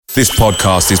This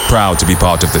podcast is proud to be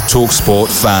part of the TalkSport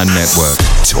Fan Network.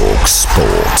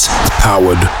 TalkSport.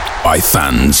 Powered by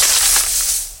fans.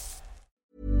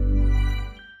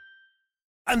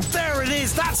 And there it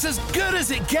is, that's as good as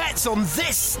it gets on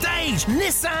this stage.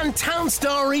 Nissan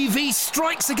Townstar EV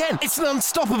strikes again. It's an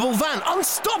unstoppable van,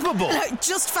 unstoppable.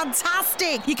 Just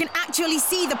fantastic. You can actually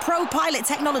see the Pro Pilot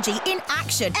technology in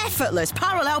action. Effortless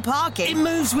parallel parking. It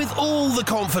moves with all the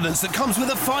confidence that comes with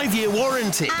a 5-year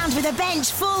warranty. And with a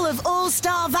bench full of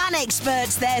all-star van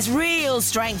experts, there's real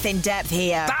strength in depth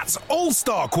here. That's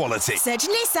all-star quality. Search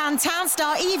Nissan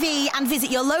Townstar EV and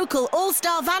visit your local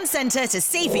all-star van centre to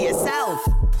see for yourself.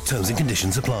 Terms and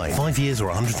conditions apply. 5 years or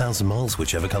 100,000 miles,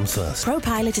 whichever comes first. Pro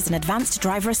Pilot is an advanced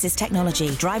driver assist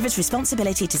technology. Driver's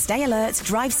responsibility to stay alert,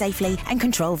 drive safely, and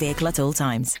control vehicle at all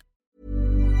times.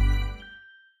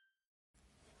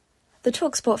 The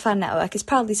TalkSport Fan Network is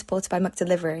proudly supported by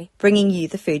McDelivery, bringing you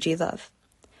the food you love.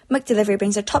 McDelivery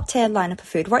brings a top-tier lineup of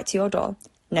food right to your door.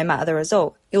 No matter the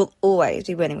result, you'll always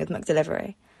be winning with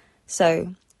McDelivery.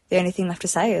 So, the only thing left to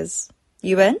say is,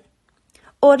 you win?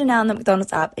 Order now on the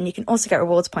McDonald's app, and you can also get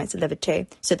rewards points delivered too,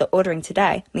 so that ordering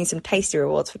today means some tasty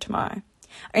rewards for tomorrow.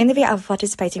 Only via other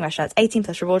participating restaurants. 18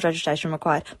 plus rewards registration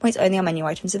required. Points only on menu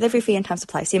items. Delivery fee and time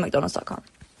supply. See mcdonalds.com.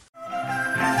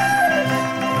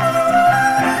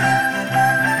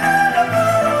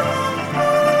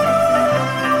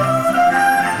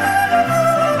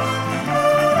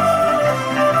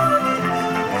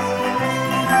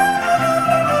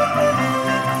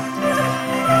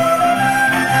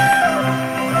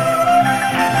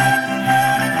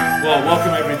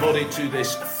 Welcome everybody to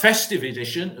this festive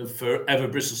edition of Forever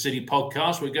Bristol City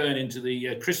podcast. We're going into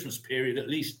the Christmas period, at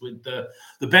least with the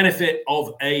benefit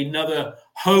of another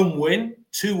home win,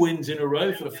 2 wins in a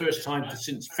row for the first time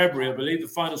since February, I believe. The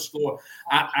final score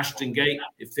at Ashton Gate,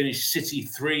 it finished City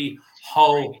 3,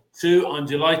 Hull 2. I'm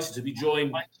delighted to be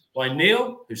joined by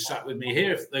Neil, who sat with me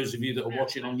here, for those of you that are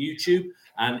watching on YouTube,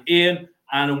 and Ian.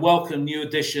 And a welcome new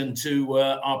addition to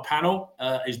our panel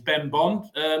is Ben Bond.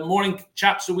 Morning,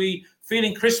 chaps. Are we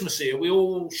feeling Christmassy? Are we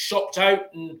all shopped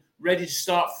out and ready to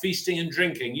start feasting and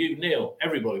drinking? You, Neil,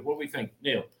 everybody, what do we think?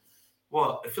 Neil?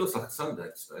 Well, it feels like a Sunday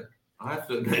today. I have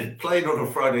to admit, playing on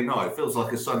a Friday night, it feels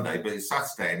like a Sunday, but it's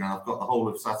Saturday, and I've got the whole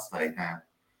of Saturday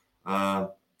now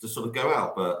to sort of go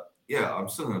out. But yeah, I'm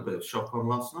still in a bit of shock on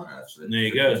last night, actually. There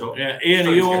you go. Yeah, Ian,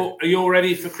 are you all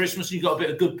ready for Christmas? You got a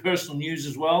bit of good personal news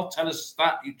as well. Tell us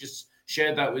that. You just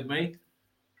shared that with me.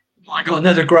 I got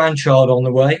another grandchild on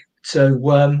the way. So,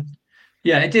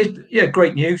 it did. Yeah,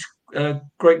 great news.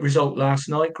 Great result last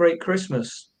night. Great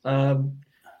Christmas.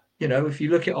 If you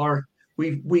look at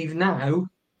we've now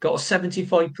got a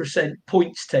 75%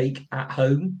 points take at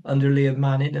home under Liam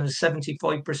Manning and a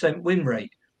 75% win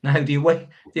rate. Now, the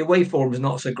away form is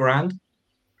not so grand,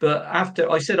 but after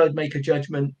I said I'd make a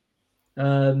judgment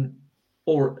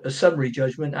or a summary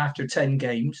judgment after 10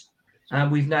 games,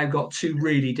 and we've now got 2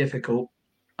 really difficult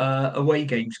away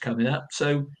games coming up.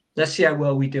 So let's see how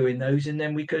well we do in those, and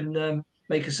then we can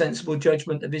make a sensible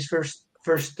judgment of his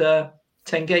first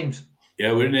 10 games.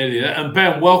 Yeah, we're nearly there. And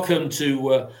Ben, welcome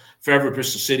to Forever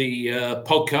Bristol City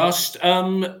podcast.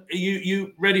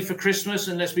 You ready for Christmas?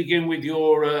 And let's begin with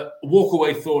your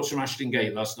walkaway thoughts from Ashton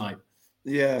Gate last night.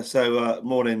 Yeah, so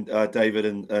morning, David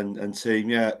and team.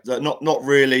 Yeah, not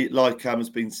really, like has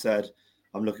been said.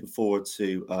 I'm looking forward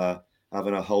to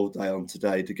having a whole day on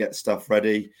today to get stuff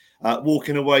ready.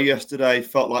 Walking away yesterday,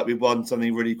 felt like we won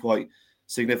something really quite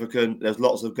significant. There's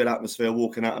lots of good atmosphere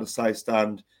walking out of the South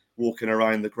Stand, walking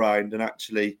around the ground, and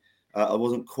actually I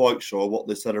wasn't quite sure what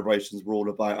the celebrations were all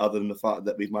about, other than the fact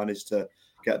that we've managed to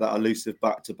get that elusive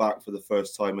back-to-back for the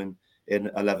first time in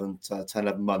 11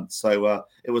 months. So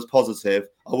it was positive.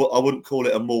 I wouldn't call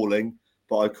it a mauling,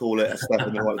 but I call it a step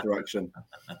in the right direction.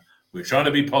 We're trying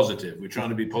to be positive.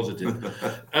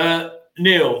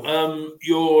 Neil,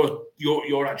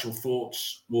 your actual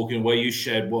thoughts walking away. You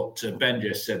shared what Ben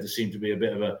just said. There seemed to be a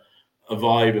bit of a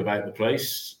vibe about the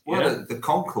place. Well, the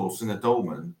concourse in the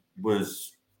Dolmen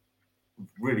was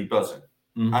really buzzing.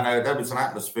 And there was an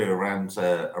atmosphere around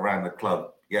the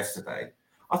club yesterday.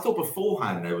 I thought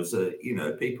beforehand there was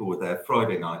people were there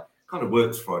Friday night. Kind of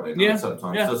works Friday night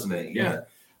sometimes, doesn't it? Yeah.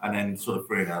 And then sort of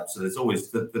freeing up. So there's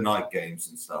always the night games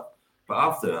and stuff. But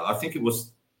after, I think it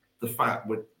was the fact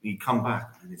when you come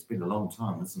back, and it's been a long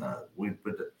time, isn't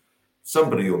it?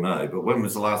 Somebody will know, but when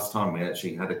was the last time we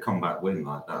actually had a comeback win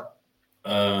like that?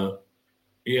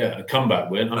 A comeback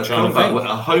win.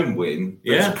 A home win.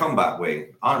 Yeah, a comeback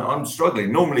win. I'm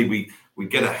struggling. Normally we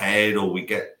get ahead, or we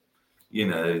get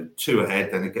 2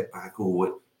 ahead, then they get back,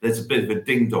 or there's a bit of a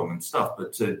ding dong and stuff.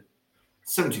 But to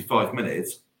 75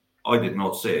 minutes, I did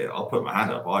not see it. I'll put my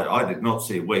hand up. I did not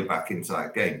see a way back into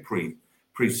that game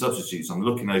pre-substitutes. I'm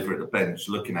looking over at the bench,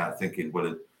 looking at it, thinking,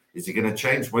 well, is he going to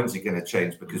change? When's he going to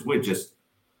change? Because we're just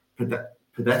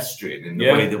pedestrian in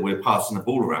the way that we're passing the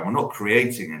ball around. We're not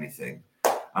creating anything.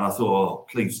 And I thought, oh,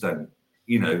 please don't,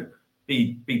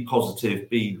 be positive,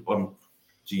 be on,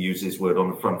 to use his word,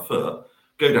 on the front foot.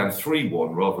 Go down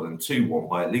 3-1 rather than 2-1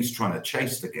 by at least trying to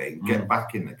chase the game, get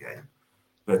back in the game.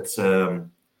 But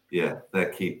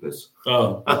they're keepers.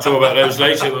 Oh, we'll talk about those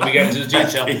later when we get into the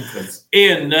detail.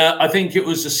 Ian, I think it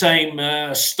was the same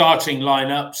starting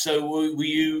lineup. So were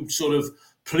you sort of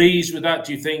pleased with that?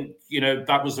 Do you think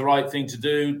that was the right thing to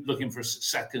do? Looking for a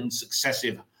second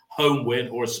successive home win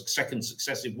or a second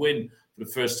successive win for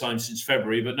the first time since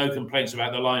February, but no complaints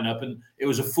about the lineup. And it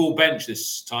was a full bench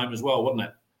this time as well, wasn't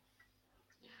it?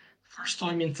 First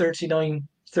time in 39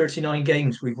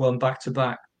 games we've won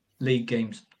back-to-back league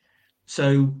games.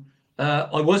 So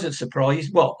I wasn't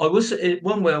surprised. Well, I was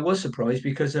surprised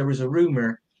because there was a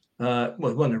rumour. It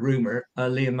wasn't a rumour.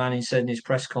 Liam Manning said in his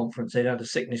press conference they'd had a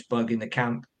sickness bug in the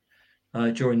camp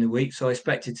during the week. So I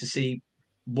expected to see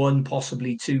one,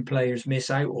 possibly two players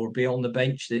miss out or be on the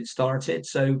bench that started.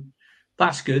 So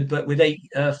that's good. But with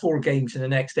 4 games in the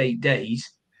next 8 days,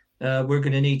 we're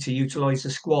going to need to utilise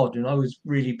the squad. And I was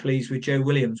really pleased with Joe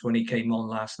Williams when he came on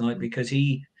last night because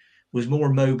he was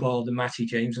more mobile than Matty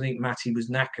James. I think Matty was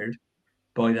knackered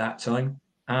by that time.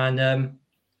 And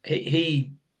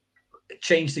he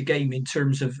changed the game in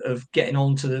terms of getting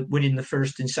on to winning the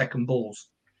first and second balls.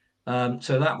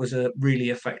 So that was a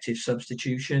really effective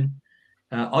substitution.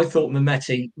 I thought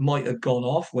Mehmeti might have gone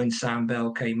off when Sam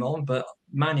Bell came on, but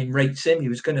Manning rates him. He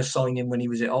was going to sign him when he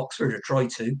was at Oxford, or try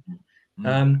to.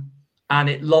 And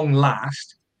at long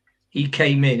last, he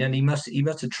came in and he must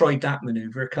have tried that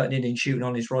manoeuvre, cutting in and shooting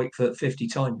on his right foot 50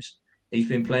 times. He's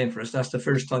been playing for us. That's the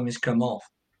first time he's come off.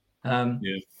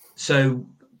 So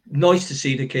nice to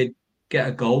see the kid get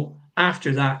a goal.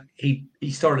 After that, he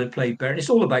started to play better. It's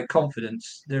all about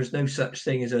confidence. There's no such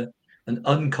thing as an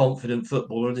unconfident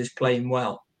footballer that's playing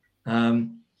well.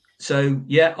 So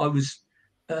yeah, I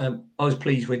was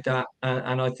pleased with that,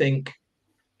 and I think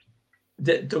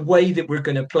the way that we're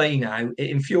going to play now, it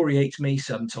infuriates me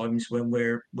sometimes when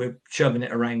we're shoving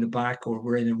it around the back or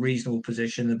we're in a reasonable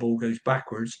position, the ball goes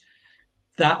backwards.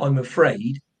 That, I'm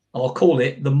afraid, I'll call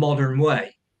it the modern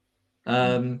way.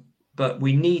 But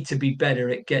we need to be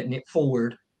better at getting it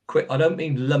forward quick. I don't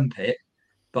mean lump it,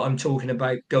 but I'm talking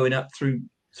about going up through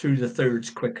the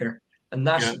thirds quicker. And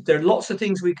there are lots of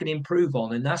things we can improve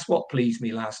on. And that's what pleased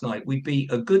me last night. We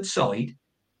beat a good side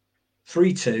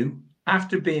 3-2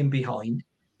 after being behind.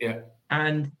 Yeah.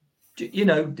 And,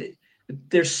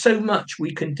 there's so much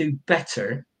we can do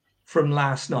better from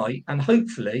last night. And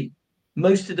hopefully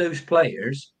most of those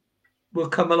players will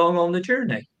come along on the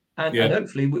journey. And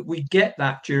hopefully we get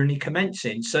that journey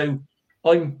commencing. So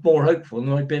I'm more hopeful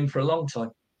than I've been for a long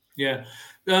time. Yeah.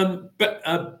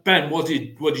 But Ben, what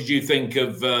did you think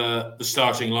of the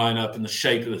starting lineup and the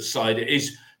shape of the side? It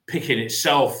is picking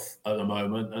itself at the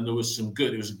moment, and it was a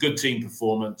good team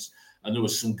performance, and there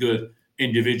was some good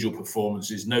individual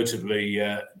performances, notably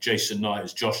Jason Knight,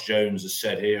 as Josh Jones has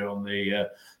said here on the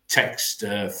text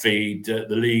feed, the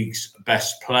league's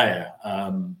best player.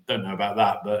 Don't know about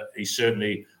that, but he's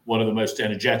certainly one of the most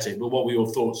energetic. But what were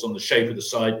your thoughts on the shape of the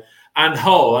side and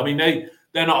Hull? I mean,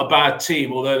 they're not a bad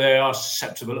team, although they are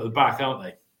susceptible at the back, aren't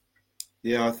they?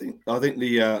 Yeah, I think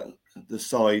the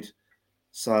side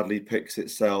sadly picks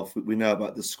itself. We know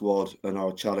about the squad and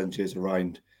our challenges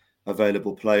around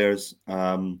available players.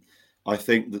 I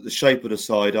think that the shape of the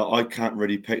side, I can't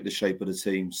really pick the shape of the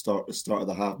team start of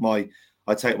the half.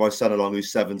 I take my son along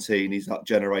who's 17. He's that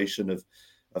generation of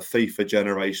a FIFA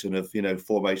generation of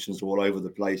formations all over the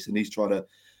place, and he's trying to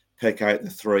pick out the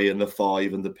 3 and the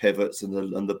 5 and the pivots and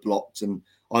the blocks. And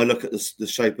I look at the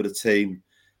shape of the team.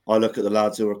 I look at the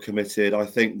lads who are committed. I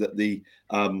think that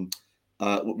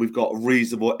we've got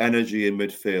reasonable energy in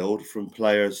midfield from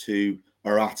players who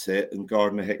are at it, and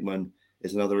Gardner Hickman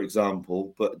is another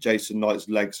example. But Jason Knight's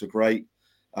legs are great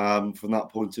from that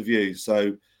point of view.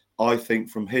 So I think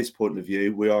from his point of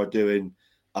view, we are doing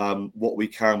what we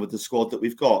can with the squad that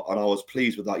we've got. And I was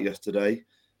pleased with that yesterday.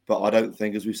 But I don't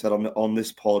think, as we said on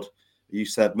this pod, you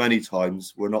said many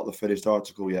times, we're not the finished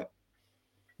article yet.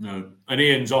 No. And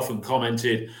Ian's often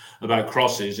commented about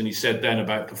crosses, and he said then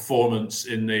about performance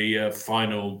in the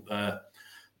final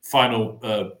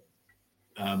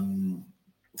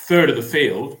third of the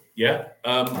field. Yeah.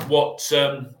 What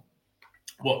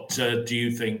do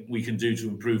you think we can do to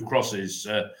improve crosses?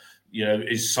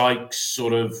 Is Sykes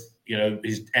sort of,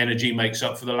 his energy makes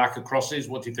up for the lack of crosses?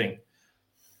 What do you think?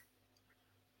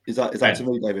 Is that to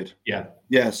me, David? Yeah.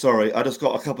 Yeah, sorry. I just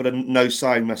got a couple of no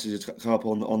sound messages come up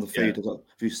on the feed. Yeah.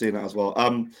 Have you seen that as well?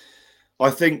 I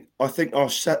think our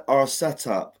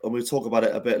setup, and we'll talk about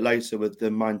it a bit later with the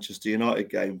Manchester United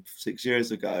game 6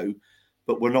 years ago,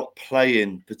 but we're not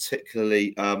playing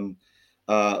particularly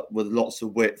with lots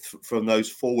of width from those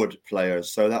forward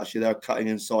players. So actually they're cutting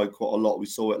inside quite a lot. We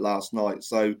saw it last night.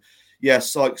 So yeah,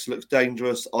 Sykes looks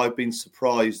dangerous. I've been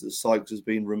surprised that Sykes has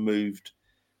been removed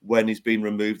when he's been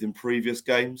removed in previous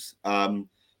games,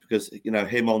 because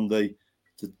him on the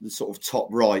sort of top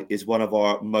right is one of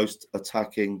our most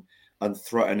attacking and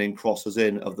threatening crosses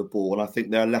in of the ball. And I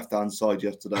think their left-hand side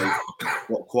yesterday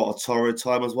got quite a torrid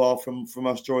time as well from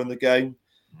us during the game.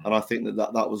 And I think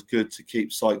that was good to keep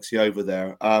Sykesy over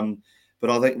there. But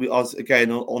I think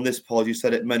again on this pod, you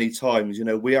said it many times,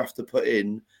 we have to put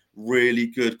in really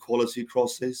good quality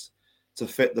crosses to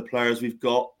fit the players we've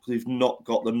got, because we've not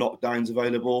got the knockdowns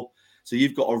available. So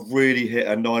you've got to really hit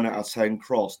a 9 out of 10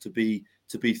 cross to be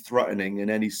threatening in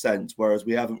any sense, whereas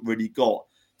we haven't really got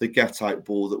the get-out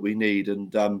ball that we need.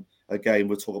 And again,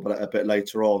 we'll talk about it a bit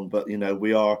later on, but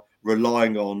we are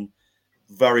relying on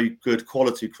very good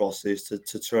quality crosses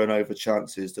to turn over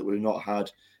chances that we've not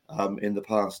had in the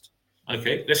past.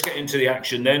 Okay, let's get into the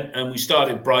action then. And we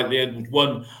started brightly, and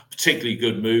one particularly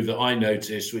good move that I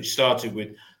noticed, which started with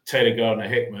Taylor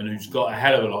Gardner-Hickman, who's got a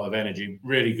hell of a lot of energy,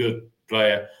 really good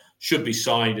player, should be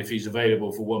signed if he's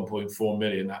available for 1.4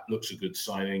 million. That looks a good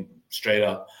signing, straight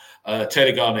up.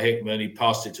 Taylor Gardner-Hickman, he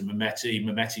passed it to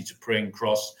Mehmeti to Pring,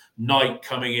 cross. Knight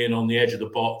coming in on the edge of the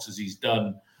box, as he's done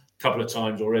a couple of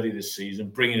times already this season,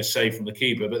 bringing a save from the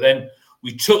keeper. But then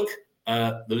we took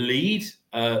the lead,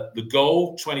 the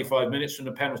goal, 25 minutes from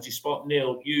the penalty spot.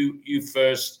 Neil, you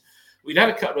first. We'd had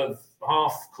a couple of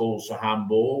half calls for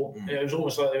handball. It was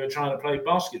almost like they were trying to play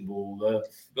basketball.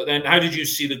 But then, how did you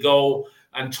see the goal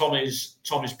and Tommy's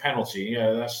penalty?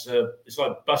 That's it's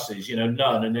like buses.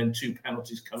 None, and then 2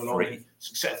 penalties coming on.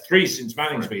 3 since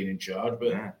Manning's been in charge,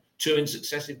 but 2 in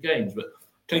successive games. But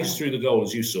take us through the goal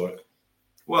as you saw it.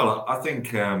 Well, I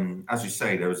think, as you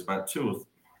say, there was about 2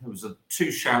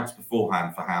 shouts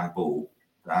beforehand for handball,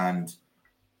 and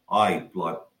I,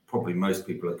 like probably most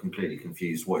people, are completely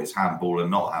confused what is handball and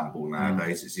not handball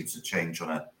nowadays. It seems to change on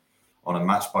a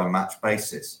match by match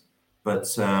basis. But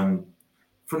from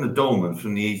the Dolman,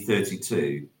 from the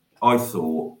E32, I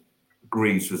thought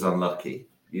Greaves was unlucky.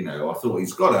 I thought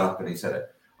he's got up and he said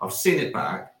it. I've seen it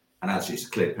back, and actually it's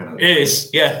a clear penalty. It is,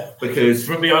 yeah, because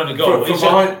from behind the goal,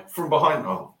 from behind.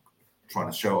 Oh, I'm trying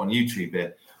to show it on YouTube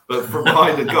here. But from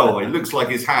behind the goal, it looks like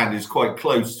his hand is quite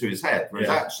close to his head. Whereas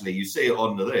actually, you see it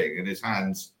on the thing, and his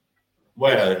hand's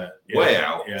way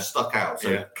out, stuck out.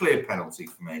 So clear penalty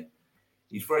for me.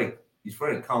 He's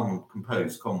very calm and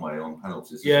composed, Conway, on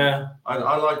penalties. Yeah,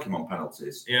 I like him on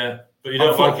penalties. Yeah, but you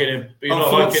don't like him. But you're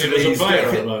not liking him as a player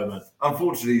at the moment.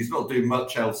 Unfortunately, he's not doing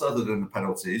much else other than the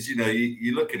penalties.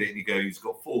 You look at it and you go, he's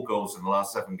got 4 goals in the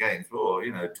last 7 games. Oh,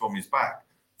 Tommy's back.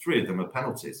 3 of them are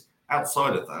penalties.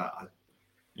 Outside of that,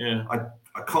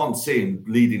 I can't see him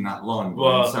leading that line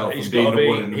by himself. He's got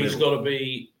to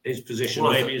be. His position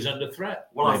maybe is under threat.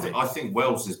 Well, I think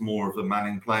Wells is more of a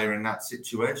Manning player in that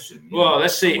situation.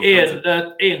 Let's see,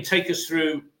 Ian, take us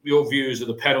through your views of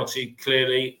the penalty.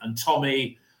 Clearly, and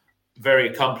Tommy, very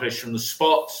accomplished from the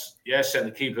spots. Sent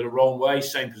the keeper the wrong way,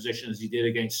 same position as he did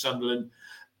against Sunderland.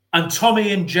 And Tommy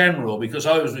in general, because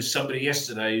I was with somebody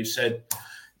yesterday who said,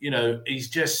 he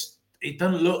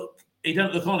doesn't look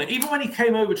on it. Even when he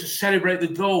came over to celebrate the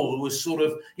goal, it was sort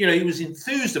of, he was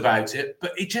enthused about it,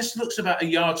 but it just looks about a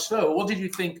yard slower. What did you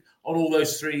think on all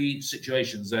those 3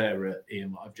 situations there,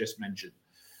 Ian, I've just mentioned?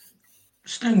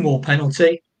 Stonewall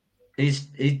penalty is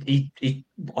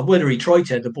whether he tried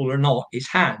to head the ball or not, his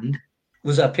hand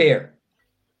was up here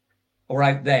or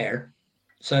out there.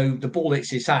 So the ball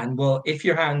hits his hand. Well, if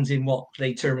your hand's in what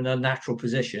they term an unnatural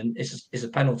position, it's a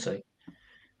penalty.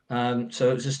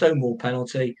 So it's a Stonewall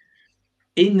penalty.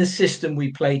 In the system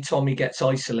we play, Tommy gets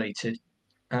isolated,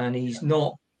 and he's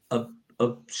not a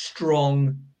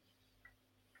strong,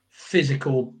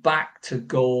 physical, back to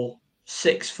goal,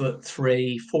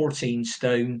 6'3", 14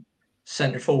 stone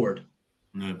centre forward.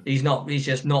 No. He's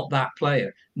just not that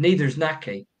player. Neither's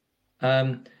Naki.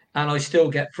 And I still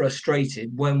get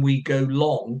frustrated when we go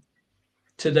long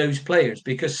to those players,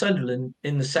 because Sunderland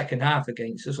in the second half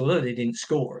against us, although they didn't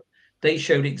score, they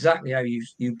showed exactly how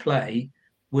you play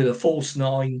with a false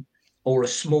 9 or a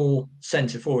small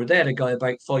centre forward. They had a guy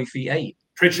about 5'8".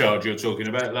 Pritchard, you're talking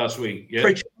about last week. Yeah.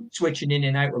 Pritchard switching in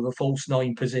and out of a false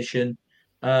 9 position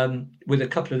with a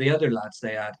couple of the other lads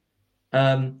they had.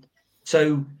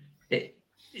 So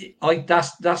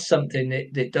that's something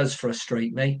that does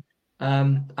frustrate me.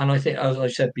 And I think, as I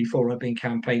said before, I've been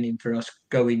campaigning for us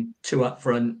going 2 up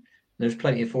front. There's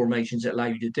plenty of formations that allow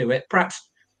you to do it. Perhaps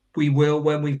we will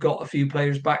when we've got a few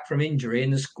players back from injury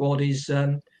and the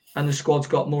squad's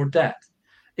got more depth.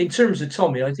 In terms of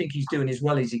Tommy, I think he's doing as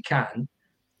well as he can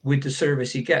with the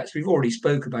service he gets. We've already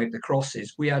spoke about the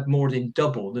crosses. We had more than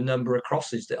double the number of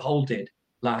crosses that Hull did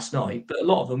last night, but a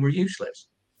lot of them were useless.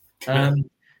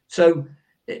 So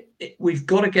we've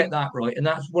got to get that right. And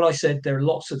that's what I said. There are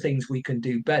lots of things we can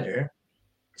do better.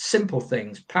 Simple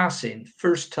things, passing,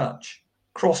 first touch,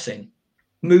 crossing,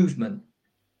 movement,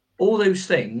 all those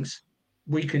things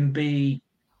we can be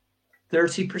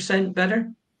 30%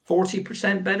 better,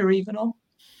 40% better even on.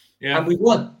 Yeah. And we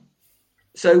won.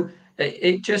 So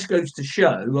it just goes to show.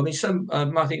 I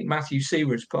mean, I think Matthew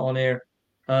Seward's put on here,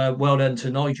 well done to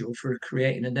Nigel for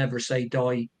creating a never say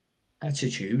die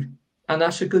attitude. And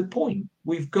that's a good point.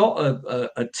 We've got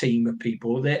a team of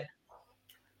people that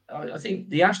I think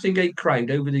the Ashton Gate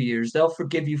crowd over the years, they'll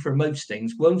forgive you for most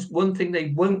things. One thing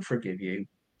they won't forgive you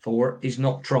for is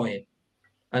not trying.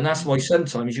 And that's why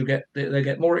sometimes they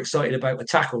get more excited about a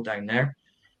tackle down there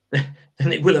than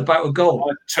they will about a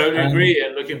goal. I totally agree.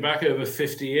 And looking back over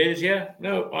 50 years,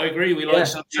 I agree. We like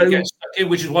something to get stuck in,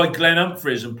 which is why Glenn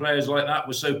Humphreys and players like that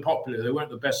were so popular. They weren't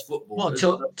the best footballers.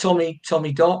 Well, Tommy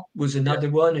Dott was another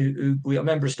one who I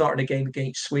remember starting a game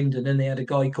against Swindon, and they had a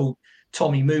guy called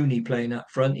Tommy Mooney playing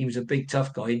up front. He was a big,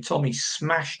 tough guy, and Tommy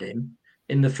smashed him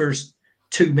in the first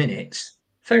 2 minutes.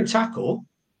 Fair tackle,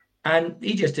 and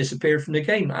he just disappeared from the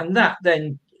game. And that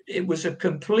then, it was a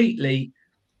completely...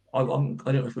 I don't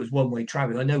know if it was one-way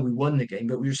traffic. I know we won the game,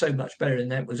 but we were so much better than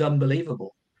that. It was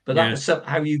unbelievable. But that was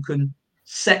how you can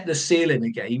set the seal in a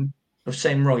game of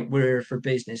saying, right, we're here for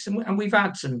business. And we've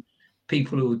had some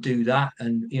people who will do that.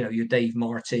 And, you know, your Dave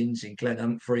Martins and Glenn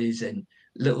Humphreys and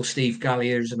little Steve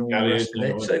Galliers and all the rest of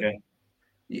it. So,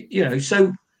 you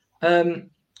know,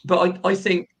 but I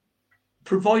think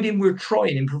providing we're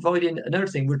trying, and providing another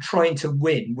thing, we're trying to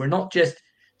win. We're not just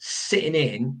sitting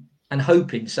in and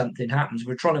hoping something happens.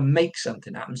 We're trying to make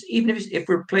something happen, even if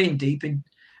we're playing deep and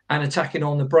attacking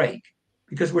on the break,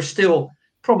 because we're still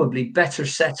probably better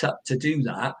set up to do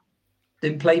that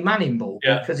than play Manning ball,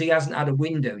 because he hasn't had a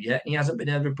window yet. And he hasn't been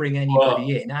able to bring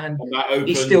anybody in, and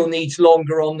he still needs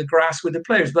longer on the grass with the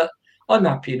players. But I'm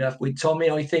happy enough with Tommy.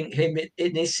 I think him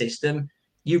in this system,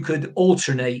 you could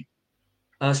alternate,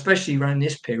 especially around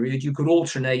this period, you could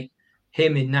alternate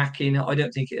him in Naki. I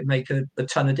don't think it'd make a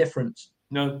ton of difference.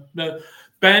 No.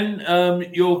 Ben,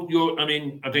 you're. I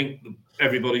mean, I think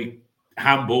everybody,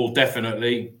 handball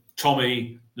definitely.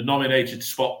 Tommy, the nominated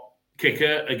spot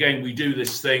kicker. Again, we do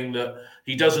this thing that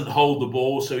he doesn't hold the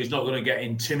ball, so he's not going to get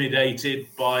intimidated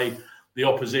by the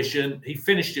opposition. He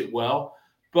finished it well,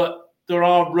 but there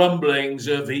are rumblings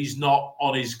of he's not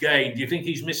on his game. Do you think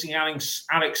he's missing Alex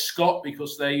Scott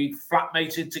because they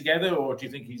flatmated together, or do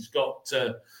you think he's got,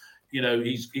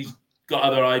 he's got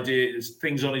other ideas,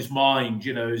 things on his mind?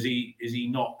 You know, is he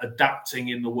not adapting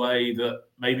in the way that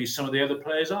maybe some of the other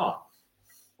players are?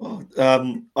 Well,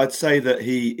 I'd say that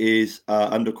he is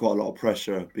under quite a lot of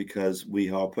pressure because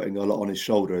we are putting a lot on his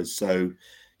shoulders. So,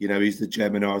 you know, he's the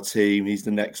gem in our team. He's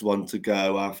the next one to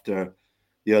go after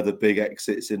the other big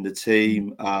exits in the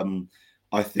team.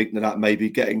 I think that may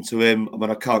be getting to him. I mean,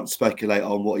 I can't speculate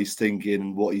on what he's thinking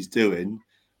and what he's doing.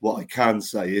 What I can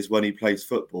say is when he plays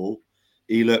football,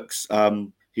 he looks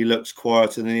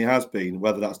quieter than he has been,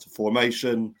 whether that's the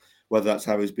formation, whether that's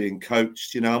how he's being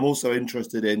coached. You know, I'm also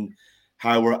interested in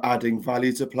how we're adding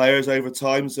value to players over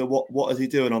time. So what is he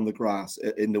doing on the grass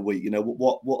in the week? You know,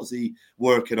 what is he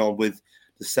working on with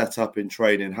the setup in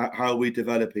training? How are we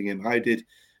developing him? How did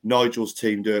Nigel's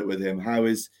team do it with him? How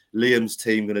is Liam's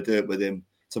team going to do it with him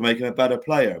to make him a better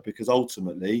player? Because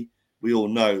ultimately, we all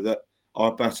know that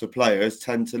our better players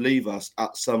tend to leave us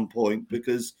at some point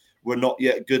because we're not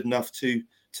yet good enough to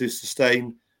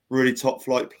sustain really top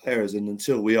flight players. And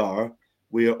until we are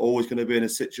always going to be in a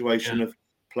situation of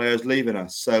players leaving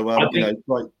us. So,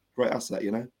 great asset,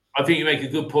 you know. I think you make a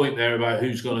good point there about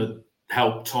who's going to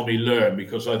help Tommy learn,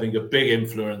 because I think a big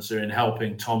influencer in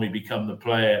helping Tommy become the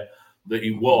player that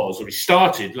he was, or he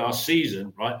started last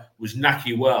season, right, was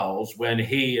Naki Wells, when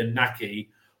he and Naki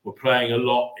were playing a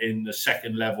lot in the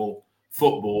second level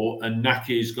football, and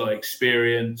Naki's got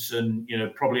experience and, you know,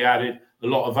 probably added a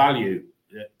lot of value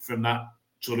from that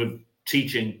sort of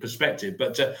teaching perspective.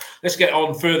 But let's get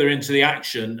on further into the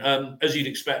action. As you'd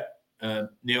expect,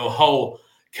 Neil, Hull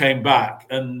came back,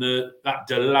 and that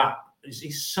Delap,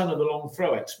 he's son of the long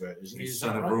throw expert, isn't he? He's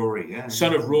son of Rory, yeah.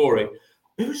 Son of Rory.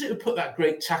 Who was it who put that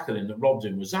great tackle in that robbed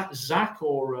him? Was that Zach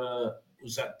or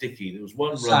was that Dickie? There was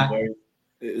one Zach. run where...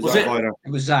 It was Zach. It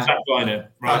was Zach. Zach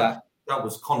Viner, right. That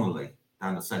was Connolly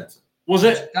down the centre. Was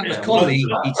it? That was Yeah, Connolly.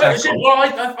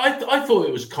 I thought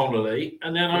it was Connolly,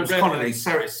 and then it was Connolly.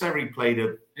 Seri played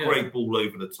a great ball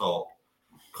over the top.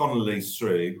 Connolly's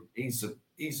through. He's a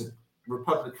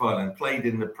Republic of Ireland, played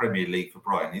in the Premier League for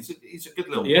Brighton. He's a good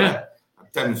little player,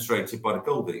 demonstrated by the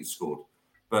goal that he scored.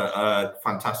 But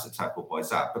fantastic tackle by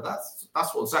Zach. But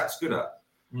that's what Zach's good at.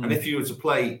 And if you were to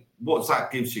play, what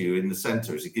Zach gives you in the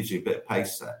centre is it gives you a bit of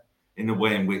pace there, in the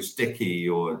way in which Dickie,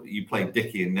 or you played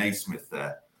Dickie and Naismith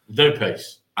there. No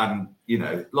pace. And,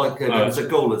 there was a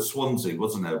goal at Swansea,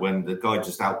 wasn't there, when the guy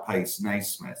just outpaced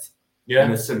Naismith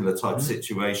in a similar type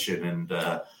situation. And,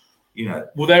 well,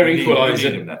 their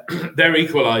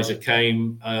equaliser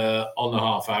came on the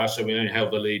half hour, so we only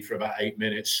held the lead for about 8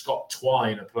 minutes. Scott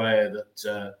Twine, a player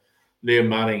that Liam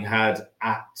Manning had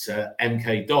at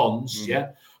MK Dons,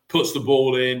 puts the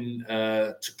ball in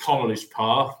to Connolly's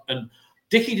path, and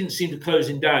Dickie didn't seem to close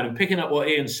him down. And picking up what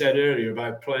Ian said earlier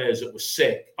about players that were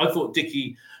sick, I thought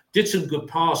Dickie did some good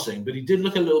passing, but he did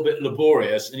look a little bit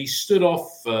laborious, and he stood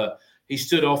off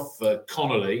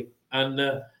Connolly, and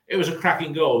it was a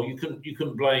cracking goal. You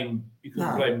couldn't blame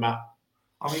Matt.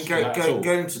 I mean,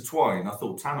 going to Twine, I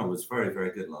thought Tanner was very,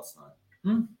 very good last night.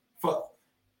 But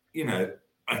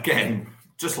again,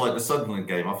 just like the Sunderland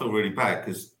game, I feel really bad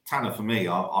because Tanner, for me,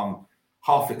 I'm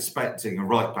half expecting a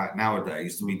right back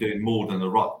nowadays to be doing more than the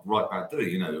right back do.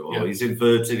 Or he's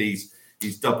inverted, he's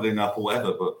doubling up or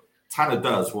whatever. But Tanner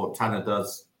does what Tanner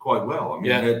does quite well. I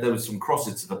mean, there was some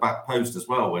crosses to the back post as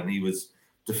well when he was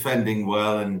defending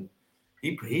well, and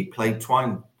he played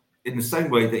Twine in the same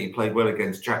way that he played well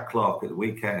against Jack Clark at the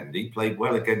weekend. He played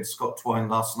well against Scott Twine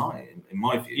last night, in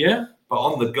my view. Yeah. But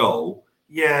on the goal,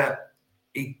 he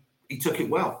took it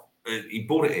well. He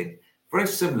brought it in. Very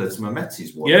similar to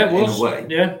Mehmeti's one, in a way.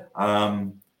 Yeah.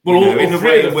 All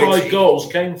three of the 5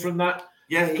 goals came from that.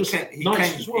 Yeah, he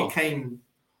came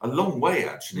a long way,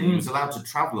 actually. He was allowed to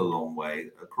travel a long way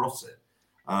across it.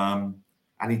 And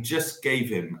he just gave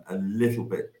him a little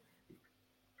bit.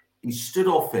 He stood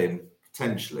off him,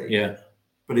 potentially. Yeah.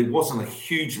 But it wasn't a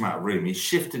huge amount of room. He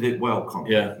shifted it well,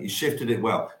 Conley. Yeah. He shifted it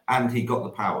well. And he got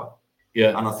the power.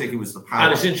 Yeah. And I think it was the power.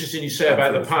 And it's interesting you say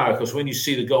about the power, because when you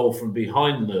see the goal from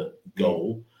behind the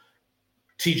goal,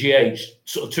 TGH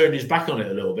sort of turned his back on it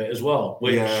a little bit as well.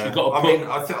 Which you got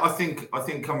to I think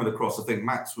coming across, I think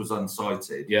Max was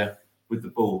unsighted. Yeah. With the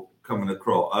ball coming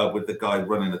across, with the guy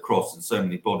running across and so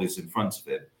many bodies in front of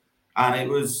him. And it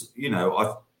was,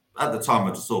 at the time,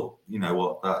 I just thought,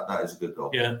 that is a good goal.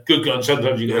 Yeah, good goal. And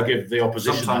sometimes you've got to give the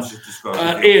opposition. Sometimes you just got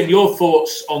to Ian, your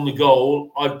thoughts on the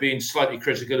goal? I've been slightly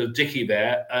critical of Dickie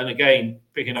there. And again,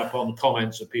 picking up on the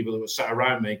comments of people that were sat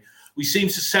around me, we seem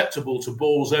susceptible to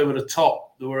balls over the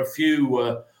top. There were a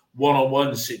few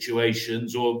one-on-one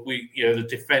situations, or the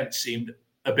defence seemed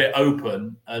a bit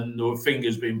open, and there were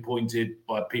fingers being pointed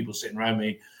by people sitting around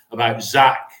me about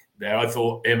Zach there. I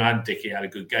thought him and Dickie had a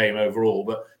good game overall.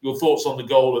 But your thoughts on the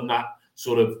goal and that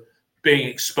sort of being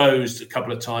exposed a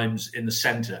couple of times in the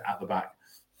centre at the back?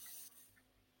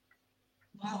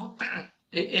 Well,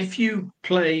 if you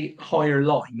play higher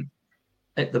line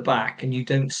at the back and you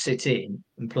don't sit in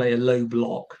and play a low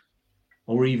block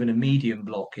or even a medium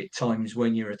block at times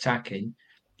when you're attacking,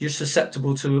 you're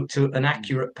susceptible to an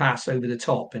accurate pass over the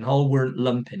top. And Hull weren't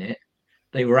lumping it.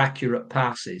 They were accurate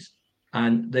passes.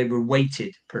 And they were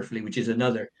weighted perfectly, which is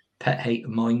another pet hate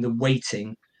of mine. The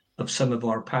weighting of some of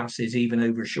our passes, even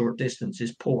over short distance,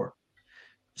 is poor.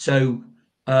 So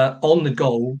on the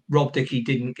goal, Rob Dickie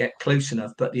didn't get close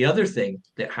enough. But the other thing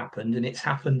that happened, and it's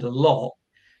happened a lot,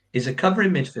 is a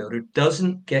covering midfielder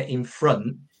doesn't get in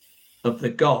front of the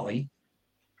guy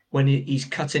when he's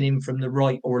cutting in from the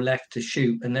right or left to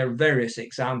shoot. And there are various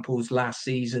examples last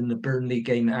season. The Burnley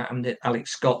game that happened, that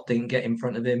Alex Scott didn't get in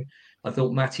front of him. I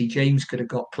thought Matty James could have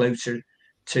got closer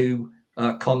to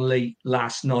Connolly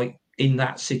last night in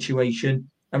that situation.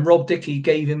 And Rob Dickie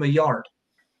gave him a yard.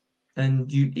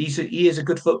 And he is a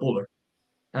good footballer.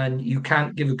 And you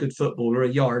can't give a good footballer a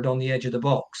yard on the edge of the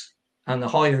box. And the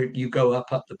higher you go up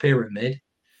the pyramid,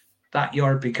 that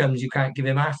yard becomes, you can't give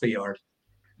him half a yard.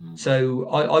 So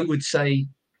I would say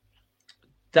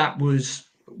that was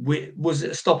it a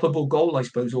stoppable goal? I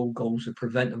suppose all goals are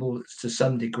preventable to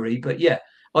some degree. But yeah,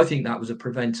 I think that was a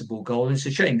preventable goal. And it's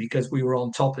a shame because we were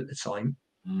on top at the time.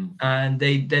 And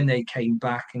they came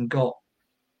back and got,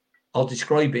 I'll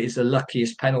describe it as the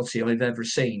luckiest penalty I've ever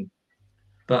seen.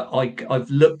 But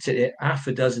I've looked at it half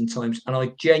a dozen times and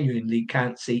I genuinely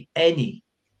can't see any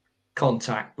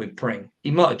contact with Pring.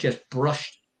 He might have just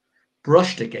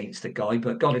brushed against the guy,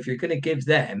 but God, if you're going to give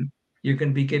them, you're going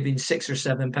to be giving 6 or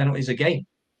 7 penalties a game.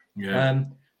 Yeah.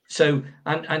 So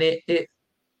it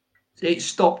it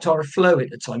stopped our flow at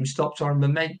the time, stopped our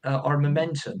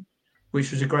momentum,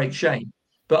 which was a great shame.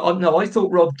 But no, I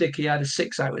thought Rob Dickey had a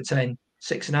 6 out of 10,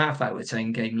 6.5 out of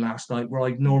 10 game last night, where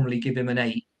I'd normally give him an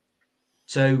 8.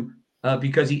 So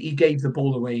because he gave the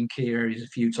ball away in key areas a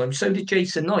few times, so did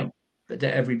Jason Knight, that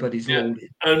everybody's lauded.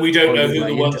 And we don't by know the who way.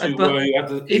 the ones And, who but were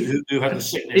who had the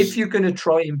sickness. if you're going to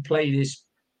try and play this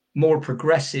more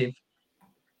progressive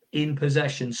in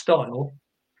possession style,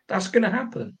 that's going to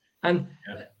happen. And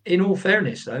in all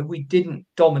fairness, though, we didn't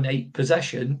dominate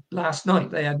possession last night.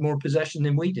 They had more possession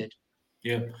than we did.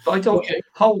 Yeah. But I thought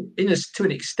Hull, to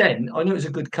an extent, I know it was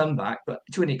a good comeback, but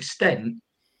to an extent,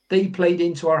 they played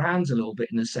into our hands a little bit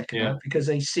in the second half, because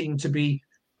they seemed to be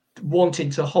wanting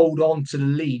to hold on to the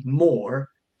lead more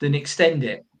than extend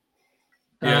it.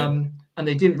 And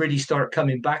they didn't really start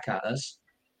coming back at us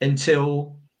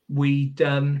until we'd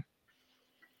gone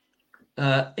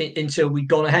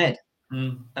ahead.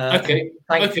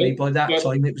 Thankfully, by that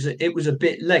time it was a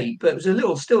bit late, but it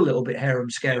was still a little bit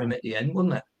harum-scarum at the end,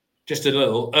 wasn't it? Just a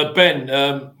little. Ben,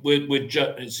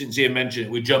 since Ian mentioned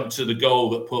it, we jumped to the goal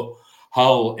that put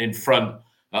Hull in front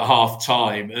at half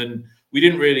time, and we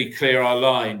didn't really clear our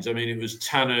lines. I mean, it was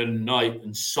Tanner, Knight,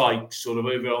 and Sykes sort of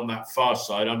over on that far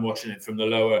side. I'm watching it from the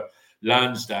lower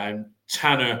Lansdowne.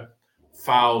 Tanner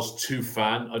fouls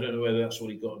Tufan. I don't know whether that's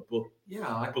what he got a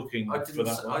booking for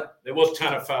that. It was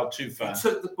Tanner fouled Tufan. He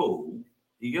took the ball.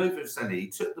 He over centre. He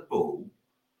took the ball,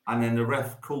 and then the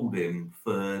ref called him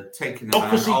for taking it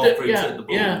out after he took the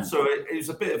ball. Yeah. So it was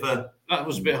a bit of a... That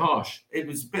was a bit harsh. It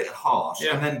was a bit harsh,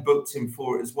 and then booked him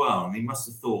for it as well. And he must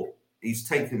have thought he's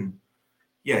taken,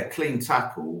 clean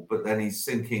tackle, but then he's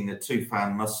thinking that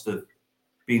Tufan must have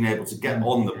been able to get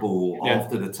on the ball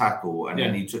after the tackle, and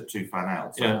then he took Tufan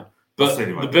out. So but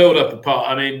the build-up apart,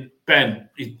 I mean, Ben,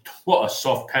 what a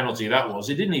soft penalty that was.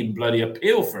 They didn't even bloody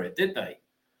appeal for it, did they?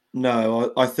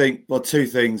 No, I think, two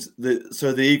things.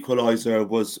 So the equaliser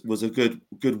was a good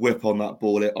whip on that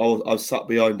ball. I was sat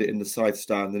behind it in the side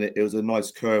stand, and it was a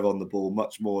nice curve on the ball,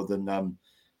 much more than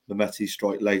the Metti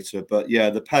strike later. But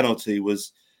the penalty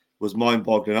was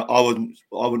mind-boggling. I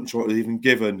wouldn't sure it was even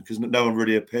given, because no one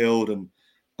really appealed,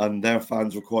 and their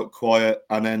fans were quite quiet.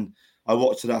 And then I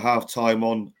watched it at half-time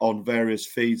on various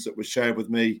feeds that were shared with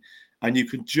me, and you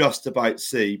could just about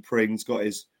see Pring's got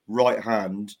his right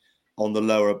hand on the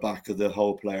lower back of the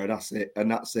Hull player,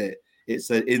 and that's it. It's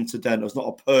an incidental. It's not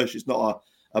a push. It's not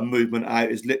a movement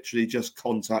out. It's literally just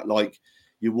contact, like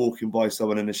you're walking by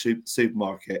someone in a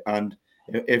supermarket. And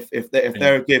if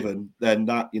they're given, then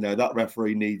that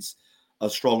referee needs a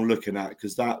strong looking at,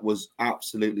 because that was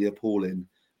absolutely appalling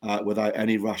without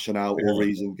any rationale or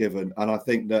reason given. And I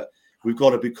think that we've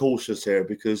got to be cautious here,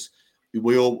 because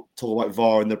we all talk about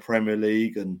VAR in the Premier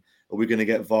League, and are we going to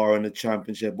get VAR in the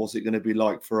Championship? What's it going to be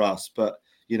like for us? But,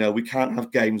 we can't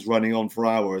have games running on for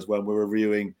hours when we're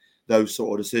reviewing those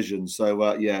sort of decisions. So,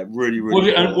 really,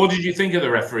 really. What did you think of the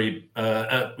referee?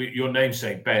 Your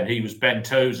namesake, Ben. He was Ben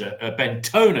Toner.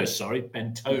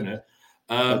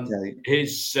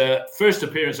 His first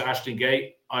appearance at Ashton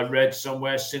Gate, I read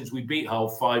somewhere, since we beat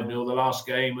Hull 5-0 the last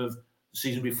game of the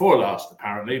season before last,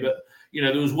 apparently. But,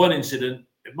 there was one incident,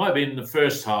 it might have been in the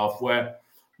first half, where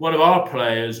one of our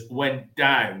players went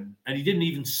down and he didn't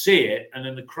even see it, and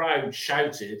then the crowd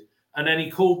shouted, and then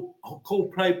he called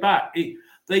play back.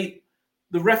 The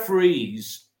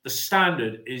referees, the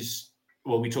standard is,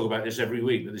 well, we talk about this every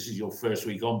week, but this is your first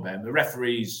week on, Ben. The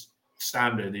referees'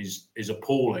 standard is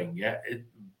appalling,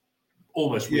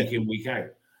 almost week in, week out.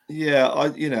 Yeah, I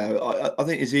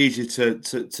think it's easy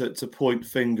to point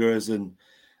fingers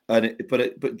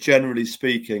but generally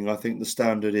speaking, I think the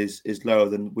standard is lower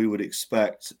than we would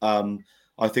expect.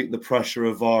 I think the pressure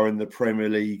of VAR in the Premier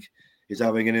League is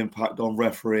having an impact on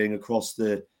refereeing across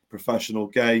the professional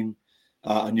game,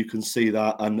 and you can see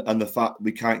that, and the fact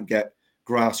we can't get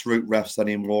grassroots refs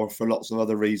anymore for lots of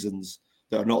other reasons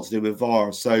that are not to do with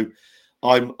VAR. So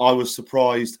I was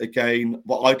surprised again,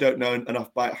 but I don't know enough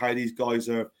about how these guys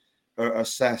are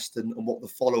assessed and what the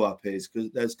follow-up is,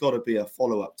 because there's got to be a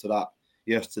follow-up to that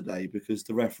yesterday, because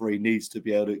the referee needs to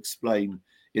be able to explain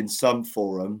in some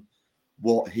forum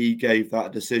what he gave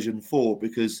that decision for,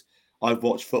 because I've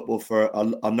watched football for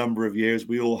a number of years.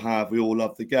 We all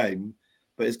love the game,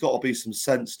 but it's got to be some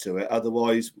sense to it.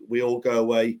 Otherwise, we all go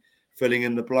away filling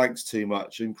in the blanks too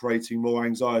much and creating more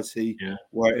anxiety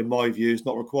where, in my view, is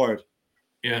not required.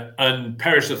 Yeah, and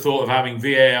perish the thought of having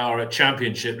VAR at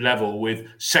Championship level with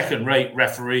second-rate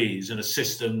referees and a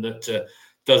system that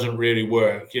doesn't really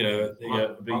work.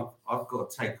 I've got a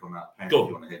take on that, Pen. If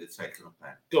you want to hear the take on that,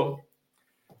 Pen. Go on.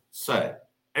 So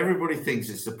everybody thinks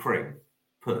it's a Pring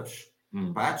push,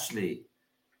 but actually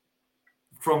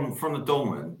from the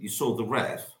Dolman, you saw the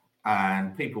ref,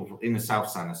 and people in the South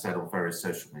Stand have said on various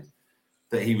social media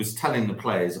that he was telling the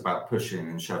players about pushing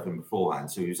and shoving beforehand.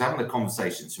 So he was having a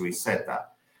conversation, so he said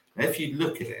that. Now, if you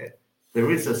look at it, there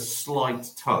is a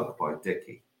slight tug by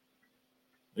Dickey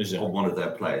on one of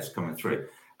their players coming through.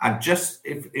 And just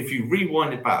if you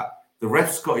rewind it back, the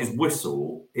ref's got his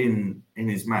whistle in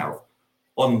his mouth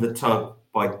on the tug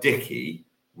by Dickey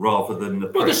rather than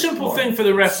the... Well, the simple thing for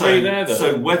the referee there, though...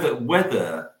 So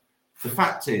whether... The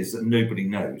fact is that nobody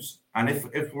knows. And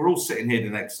if we're all sitting here the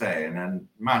next day and then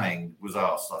Manning was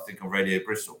asked, I think on Radio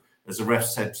Bristol, as the ref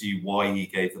said to you why he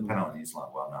gave the penalty, he's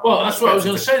like, well, no. Well, that's what I was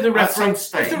going to say. If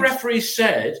the referee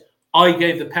said, I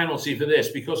gave the penalty for this,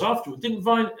 because afterwards,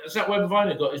 is that when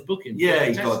Viner got his booking? Yeah,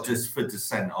 he got just for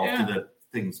dissent after the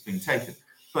thing's been taken.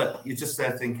 But you're just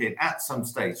there thinking, at some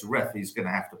stage, the referee's going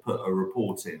to have to put a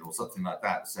report in or something like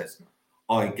that says,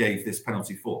 I gave this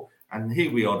penalty for. And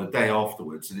here we are the day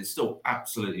afterwards, and it's still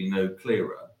absolutely no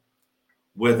clearer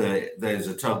whether there's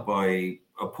a tug by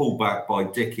a pullback by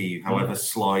Dickey, however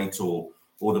slight, or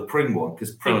the Pring one,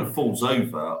 because Pring falls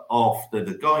over after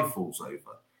the guy falls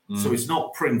over. So it's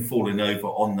not Pring falling over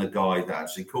on the guy that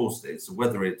actually caused it. So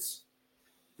whether it's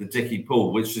the Dickey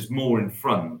pull, which is more in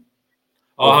front.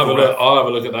 I'll have a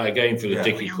look at that again for the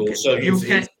Dickey pull. So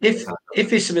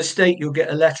if it's a mistake, you'll get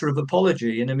a letter of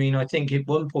apology. And I mean, I think at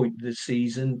one point of the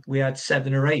season we had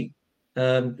 7 or 8.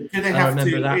 Do they have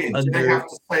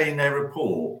to say in their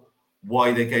report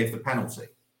why they gave the penalty?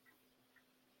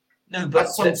 No, but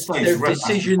their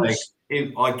decisions.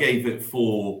 If I gave it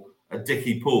for a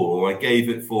Dickey pull, or I gave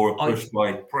it for a push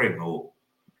by Pring, or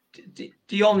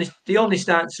the honest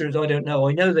answer is I don't know.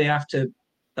 I know they have to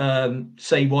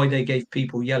say why they gave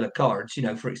people yellow cards. You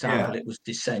know, for example, it was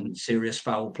dissent, serious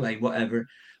foul play, whatever.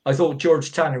 I thought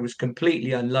George Tanner was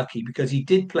completely unlucky because he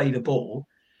did play the ball.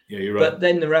 Yeah, you're right. But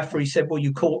then the referee said, well,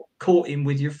 you caught him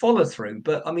with your follow through.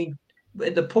 But I mean,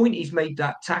 at the point he's made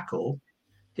that tackle,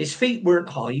 his feet weren't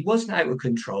high. He wasn't out of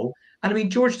control. And I mean,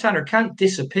 George Tanner can't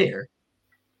disappear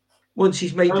once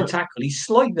he's made the tackle. He's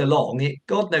sliding along at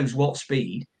God knows what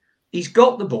speed. He's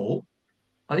got the ball.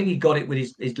 I think he got it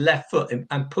with his left foot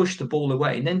and pushed the ball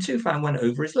away. And then Tufan went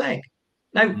over his leg.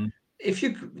 Now, if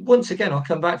you, once again, I'll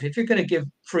come back to it. If you're going to give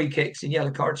free kicks and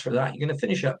yellow cards for that, you're going to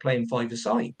finish up playing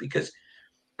 5-a-side because,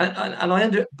 but I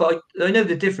know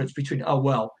the difference between,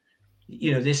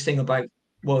 this thing about,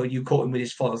 well, you caught him with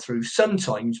his follow through.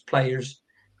 Sometimes players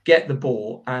get the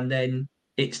ball and then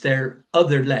it's their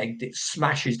other leg that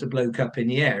smashes the bloke up in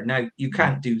the air. Now, you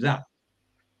can't do that.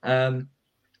 But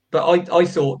I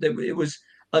thought that it was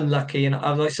unlucky. And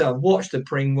as I said, I watched the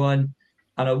Pring one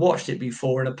and I watched it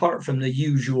before. And apart from the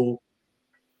usual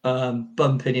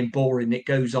bumping and boring that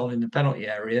goes on in the penalty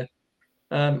area,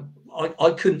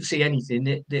 I couldn't see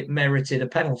anything that merited a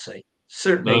penalty.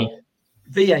 Certainly,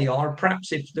 VAR,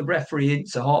 perhaps if the referee isn't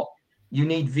so hot, you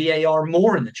need VAR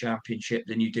more in the Championship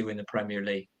than you do in the Premier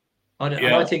League. And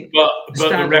I think the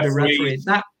standard of referee,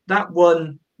 that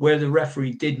one where the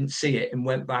referee didn't see it and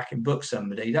went back and booked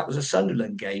somebody, that was a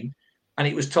Sunderland game, and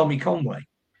it was Tommy Conway.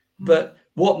 But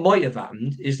what might have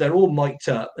happened is they're all mic'd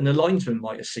up and the linesman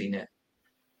might have seen it.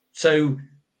 So,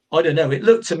 I don't know. It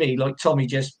looked to me like Tommy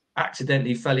just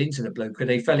accidentally fell into the bloke, or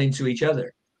they fell into each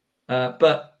other.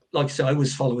 But like I said, I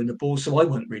was following the ball, so I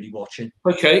wasn't really watching.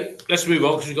 Okay, let's move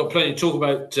on because we've got plenty to talk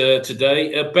about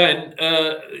today. Ben,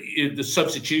 the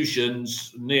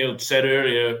substitutions, Neil said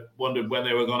earlier, wondered when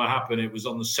they were going to happen. It was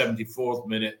on the 74th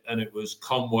minute, and it was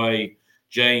Conway,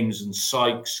 James and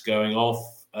Sykes going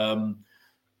off.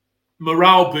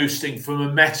 Morale boosting for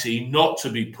Mehmeti not to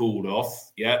be pulled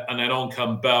off, and then on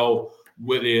come Bell,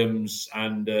 Williams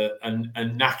and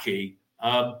Naki.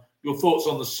 Your thoughts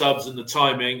on the subs and the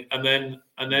timing, and then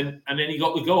he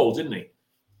got the goal, didn't he,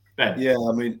 Ben? Yeah,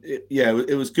 I mean,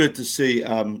 it was good to see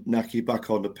Naki back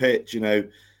on the pitch. You know,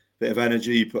 bit of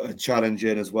energy, put a challenge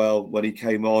in as well when he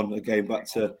came on. Again, back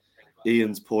to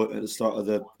Ian's point at the start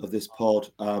of this pod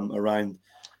around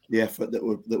the effort that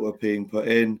were being put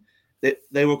in.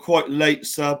 They were quite late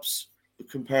subs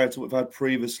compared to what we've had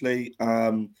previously.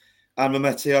 And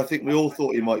Mehmeti, I think we all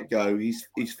thought he might go. He's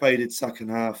faded second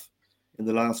half in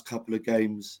the last couple of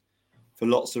games for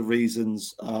lots of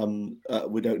reasons.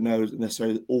 We don't know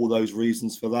necessarily all those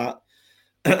reasons for that.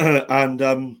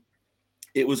 And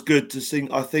it was good to see.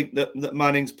 I think that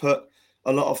Manning's put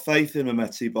a lot of faith in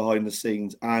Mehmeti behind the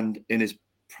scenes and in his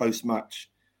post-match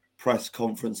press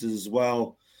conferences as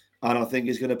well. And I think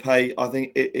he's going to pay. I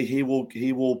think he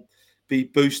will be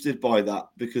boosted by that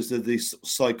because of the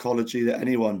psychology that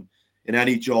anyone in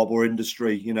any job or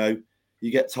industry,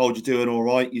 you get told you're doing all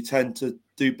right, you tend to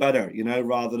do better,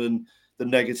 rather than the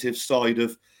negative side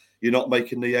of you're not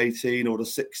making the 18 or the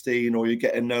 16, or you're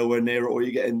getting nowhere near it, or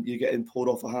you're getting pulled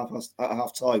off at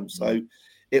half time. So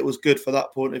it was good for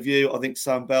that point of view. I think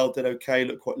Sam Bell did okay,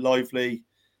 looked quite lively.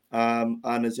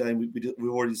 And as we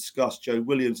already discussed, Joe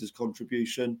Williams'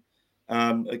 contribution.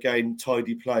 Again,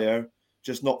 tidy player,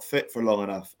 just not fit for long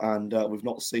enough. And we've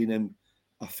not seen him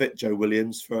a fit Joe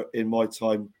Williams in my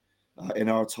time, in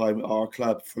our time at our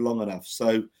club for long enough.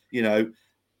 So,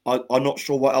 I'm not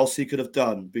sure what else he could have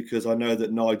done, because I know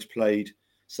that Nige played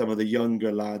some of the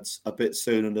younger lads a bit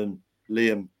sooner than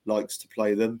Liam likes to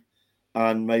play them.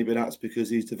 And maybe that's because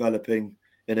he's developing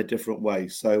in a different way.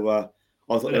 So I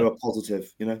thought they were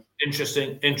positive,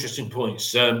 Interesting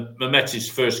points. Mehmeti's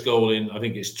first goal in, I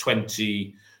think it's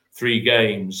 23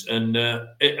 games. And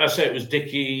I say it was a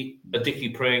Dicky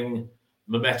Pring,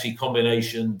 Mehmeti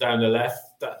combination down the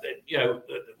left.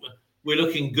 We're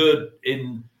looking good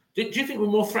in... Do you think we're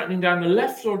more threatening down the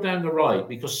left or down the right?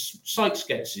 Because Sykes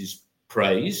gets his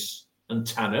praise and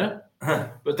Tanner,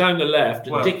 but down the left,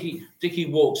 and Dicky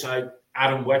walks out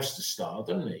Adam Webster style,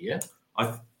 doesn't he?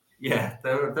 Yeah.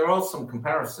 There are some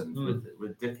comparisons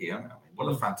with Dicky. What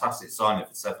a fantastic signing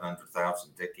for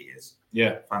 700,000 Dicky is.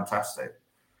 Yeah, fantastic.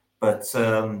 But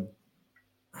Tanner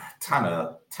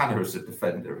is a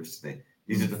defender, isn't he?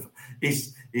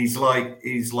 He's like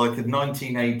a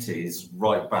 1980s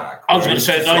right back. I was going to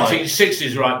say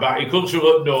 1960s right back. He comes from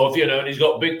up north, and he's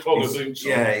got big clogger boots.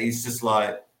 Yeah, he's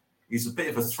a bit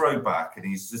of a throwback, and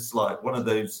he's just like one of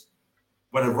those.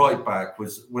 When a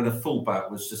fullback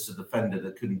was just a defender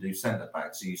that couldn't do centre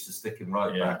back, so he used to stick him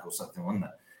right back or something, wasn't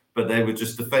it? But they were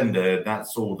just defender, and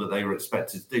that's all that they were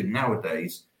expected to do.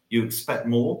 Nowadays, you expect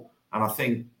more, and I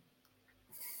think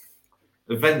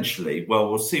eventually,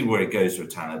 we'll see where it goes with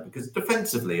Tanner, because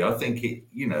defensively, I think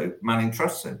Manning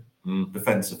trusts him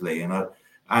defensively, and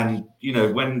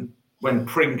when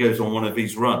Pring goes on one of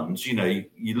these runs,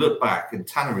 you look back and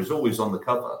Tanner is always on the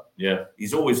cover. Yeah,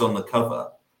 he's always on the cover.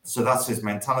 So that's his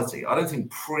mentality. I don't think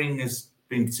Pring has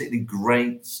been particularly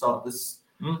great to start this.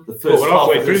 The first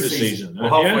halfway through the season.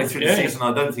 Halfway through the season,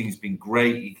 I don't think he's been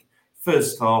great.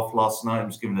 First half last night, he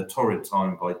was given a torrid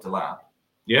time by Delap.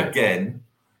 Yeah. Again,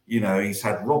 he's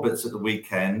had Roberts at the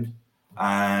weekend,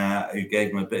 who gave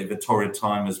him a bit of a torrid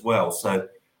time as well. So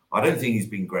I don't think he's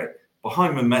been great.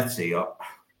 Behind Mehmeti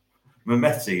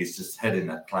is just head in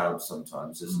that cloud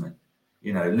sometimes, isn't he?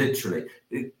 Literally,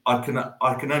 I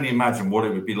can only imagine what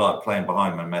it would be like playing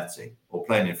behind Mehmeti or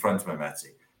playing in front of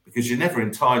Mehmeti, because you're never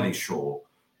entirely sure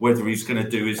whether he's going to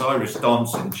do his Irish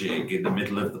dancing jig in the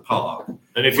middle of the park.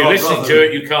 And if you're listening to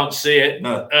it, you can't see it.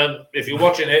 No. If you're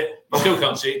watching it, you still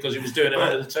can't see it because he was doing it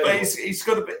under the table. But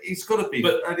he's got to be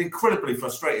an incredibly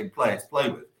frustrating player to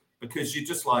play with, because you're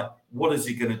just like, what is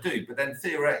he going to do? But then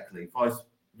theoretically,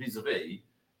 vis-a-vis,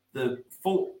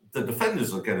 the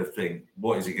defenders are going to think,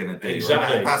 what is he going to do?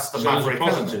 Exactly. That's the maverick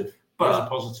element. But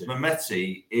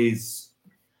Mehmeti is...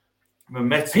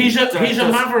 He's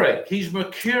a maverick. He's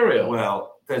mercurial.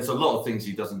 Well, there's a lot of things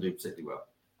he doesn't do particularly well.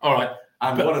 All right.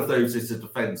 And one of those is the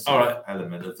defensive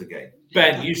element of the game.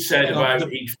 Ben, you said about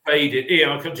he faded. Ian,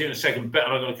 I'll come to you in a second. Ben,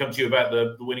 I'm going to come to you about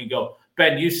the winning goal.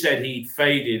 Ben, you said he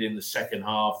faded in the second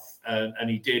half, and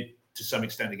he did to some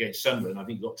extent against Sunderland. I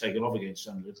think he got taken off against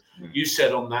Sunderland. You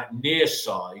said on that near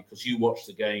side, because you watched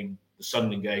the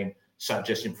Sunderland game, sat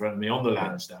just in front of me on the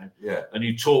Lansdowne. Yeah. And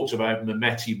you talked about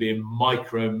Mehmeti being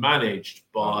micromanaged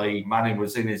by... Manning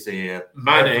was in his ear.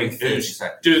 Manning, who's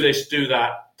do this, do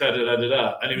that,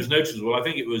 da-da-da-da-da. And it was noticeable. I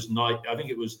think it was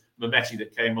Mehmeti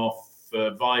that came off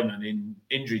Vyman in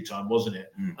injury time, wasn't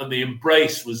it? And the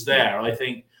embrace was there. I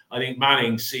think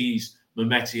Manning sees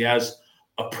Mehmeti as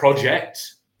a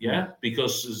project,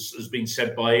 because as has been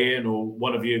said by Ian or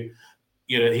one of you,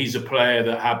 he's a player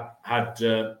that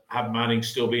had Manning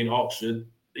still be in Oxford.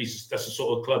 That's the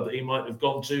sort of club that he might have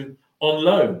gone to on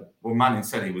loan. Well, Manning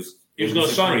said he was going to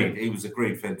sign him. He was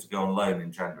agreed for him to go on loan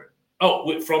in January.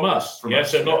 Oh, from us?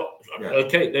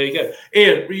 Okay, there you go.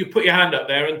 Ian, you put your hand up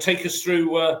there and take us through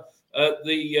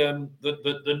the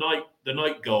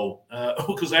night goal,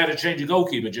 because they had to change a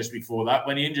goalkeeper just before that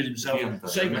when he injured himself.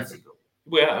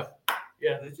 Yeah.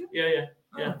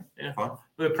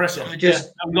 We're pressing. I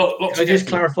just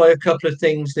clarify a couple of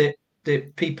things that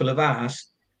people have asked.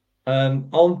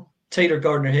 On Taylor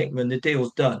Gardner-Hickman, the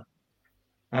deal's done,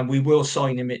 and we will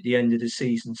sign him at the end of the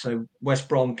season. So West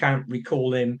Brom can't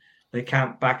recall him; they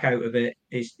can't back out of it.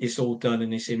 It's all done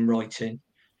and it's in writing.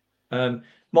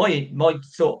 My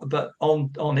thought, but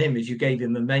on him, as you gave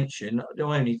him a mention,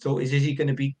 my only thought is he going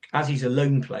to be, as he's a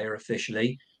loan player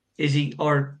officially,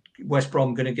 are West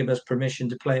Brom going to give us permission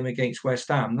to play him against West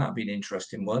Ham? That'd be an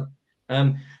interesting one.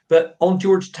 But on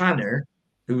George Tanner,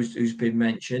 who's been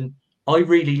mentioned, I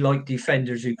really like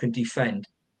defenders who can defend,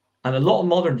 and a lot of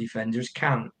modern defenders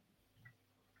can't.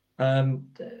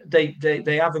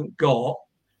 They haven't got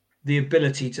the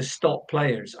ability to stop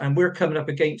players, and we're coming up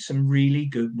against some really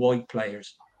good wide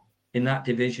players in that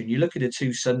division. You look at the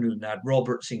two Sunderland had,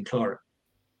 Roberts and Clark.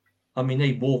 I mean,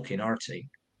 they walk in our team.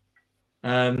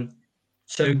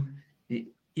 So,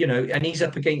 you know, and he's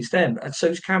up against them, and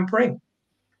so's Cam Pring.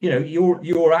 You know,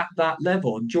 you're at that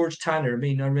level. And George Tanner, I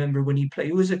mean, I remember when he played,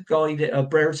 he was a guy that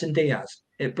Brereton Diaz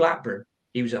at Blackburn,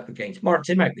 he was up against, marked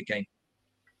him out the game.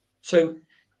 So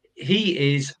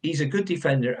he's a good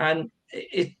defender, and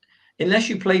unless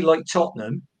you play like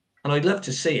Tottenham, and I'd love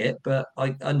to see it, but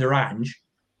under Ange,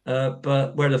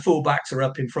 but where the fullbacks are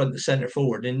up in front, the centre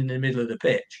forward, and in the middle of the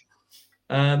pitch,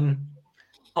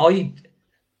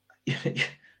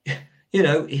 you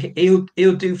know,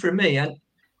 he'll do for me. And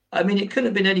I mean, it couldn't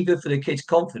have been any good for the kid's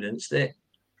confidence that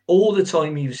all the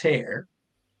time he was here,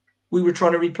 we were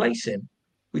trying to replace him.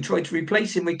 We tried to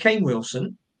replace him with Kane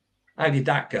Wilson. How did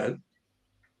that go?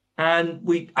 And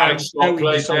Alex Scott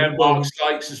played there. Mark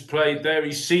Sykes has played there.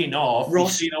 He's seen off.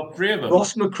 He's seen off 3 of them.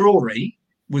 Ross McCrory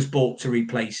was bought to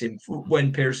replace him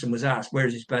when Pearson was asked,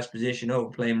 where's his best position? Oh,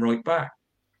 play him right back.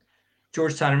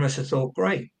 George Tanner must have thought,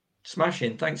 great,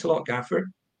 smashing. Thanks a lot, Gaffer.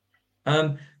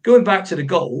 Going back to the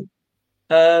goal,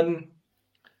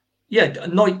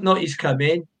 Knighty's come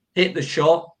in, hit the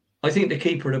shot. I think the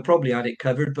keeper would have probably had it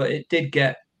covered, but it did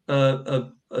get a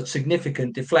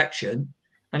significant deflection,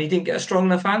 and he didn't get a strong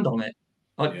enough hand on it.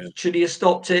 Should he have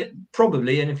stopped it?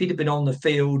 Probably. And if he'd have been on the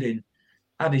field and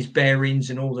had his bearings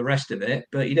and all the rest of it,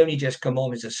 but he'd only just come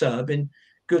on as a sub, and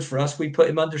good for us, we put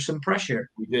him under some pressure.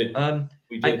 We did. And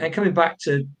coming back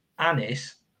to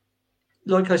Anis,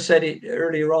 like I said it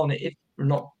earlier on, if we're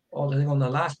not, I think on the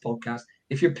last podcast,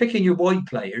 if you're picking your wide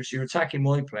players, you're attacking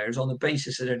wide players on the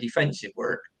basis of their defensive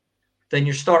work, then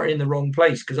you're starting in the wrong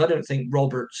place. Because I don't think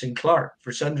Roberts and Clark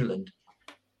for Sunderland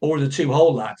or the 2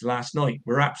 Hull lads last night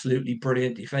were absolutely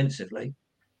brilliant defensively.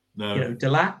 No. You know,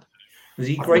 Delap, was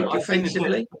he great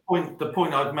defensively? The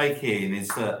point I'd make here is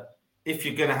that if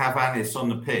you're going to have Anis on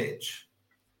the pitch,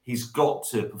 he's got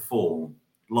to perform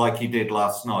like he did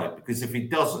last night, because if he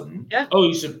doesn't,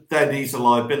 then he's a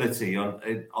liability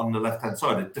on the left-hand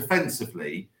side.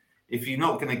 Defensively, if you're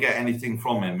not going to get anything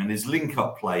from him, and his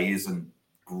link-up play isn't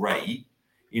great,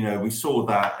 you know, we saw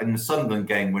that in the Sunderland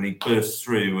game when he burst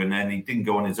through and then he didn't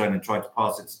go on his own and tried to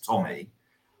pass it to Tommy.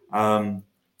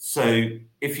 So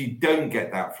if you don't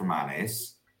get that from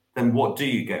Anis, then what do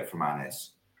you get from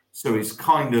Anis? So it's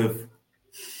kind of...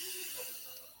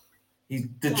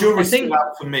 the jury's still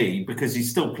out for me, because he's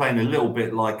still playing a little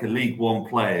bit like a League One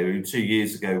player who 2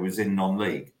 years ago was in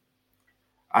non-league.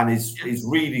 And his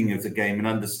reading of the game and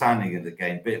understanding of the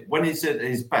game. But when he's at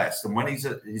his best and when he's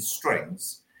at his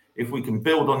strengths, if we can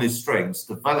build on his strengths,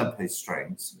 develop his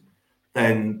strengths,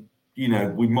 then, you know,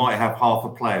 we might have half a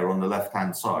player on the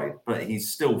left-hand side. But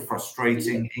he's still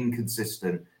frustrating,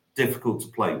 inconsistent, difficult to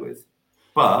play with.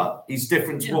 But he's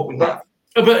different to what we have.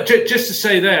 But just to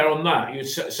say there on that, you're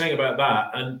saying about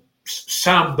that, and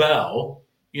Sam Bell,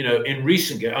 you know, in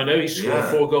recent games, I know he scored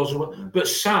 4 goals, but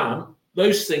Sam,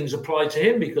 those things apply to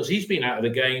him because he's been out of the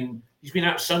game. He's been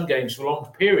out of some games for long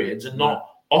periods and not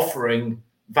offering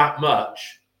that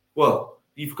much. Well,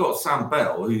 you've got Sam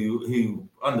Bell, who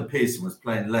under Pearson was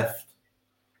playing left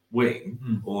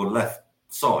wing or left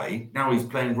side. Now he's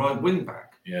playing right wing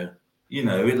back. Yeah. You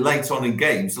know, late on in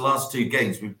games, the last 2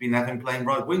 games, we've been having playing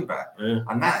right wing back. Yeah.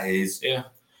 And that is,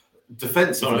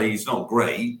 defensively, he's not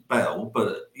great, Bell,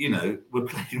 but, you know, we're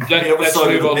playing the other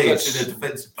side of the pitch in a defensive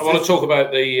position. I want to talk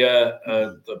about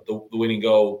the winning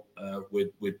goal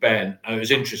with Ben. And it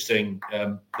was interesting.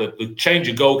 The change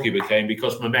of goalkeeper came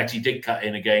because Mehmeti did cut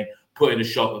in again, put in a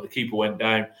shot that the keeper went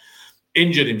down,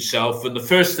 injured himself. And the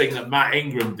first thing that Matt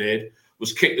Ingram did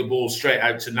was kick the ball straight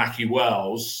out to Naki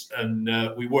Wells, and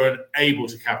we weren't able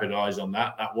to capitalise on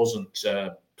that. That wasn't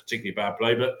particularly bad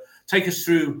play, but take us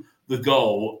through the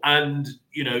goal and,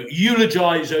 you know,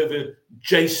 eulogise over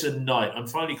Jason Knight. I'm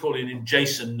finally calling him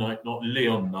Jason Knight, not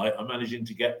Leon Knight. I'm managing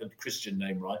to get the Christian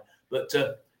name right. But,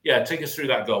 take us through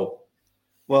that goal.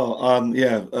 Well,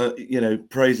 you know,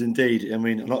 praise indeed. I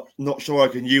mean, I'm not sure I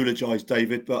can eulogise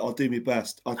David, but I'll do my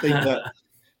best. I think that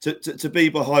to be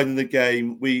behind in the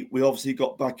game, we obviously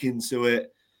got back into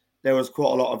it. There was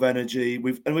quite a lot of energy.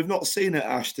 We've not seen it at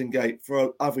Ashton Gate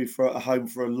for a home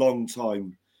for a long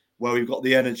time, where we've got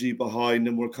the energy behind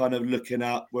and we're kind of looking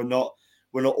at we're not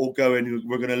all going,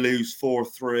 we're going to lose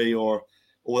 4-3 or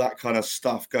all that kind of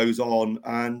stuff goes on.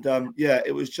 And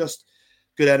it was just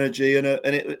good energy and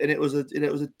it was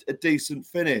a decent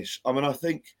finish. I mean, I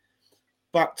think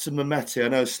back to Mehmeti, I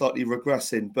know slightly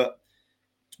regressing, but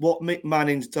what Mick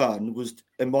Manning's done was,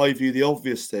 in my view, the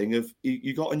obvious thing of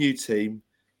you got a new team,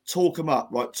 talk them up,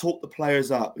 right? Talk the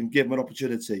players up and give them an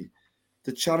opportunity.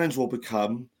 The challenge will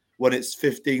become when it's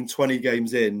 15, 20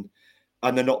 games in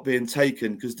and they're not being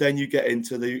taken, because then you get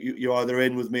into you're either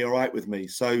in with me or out with me.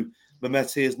 So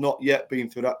Mehmeti has not yet been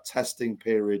through that testing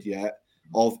period yet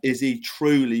of, is he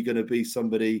truly going to be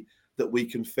somebody that we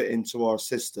can fit into our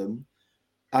system?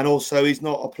 And also, he's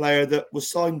not a player that was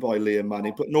signed by Liam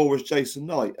Manning, but nor was Jason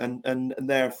Knight. And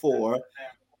therefore,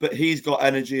 but he's got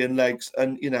energy and legs.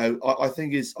 And, you know, I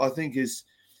think his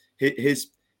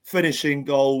finishing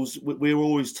goals, we were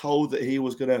always told that he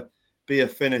was going to be a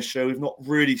finisher. We've not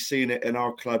really seen it in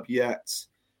our club yet.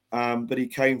 But he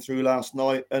came through last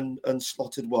night and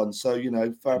slotted one. So, you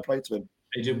know, fair play to him.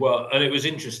 He did well. And it was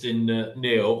interesting,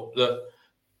 Neil, that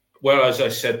whereas I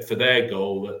said for their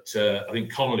goal that I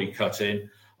think Connolly cut in,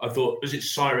 I thought, was it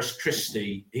Cyrus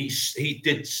Christie? He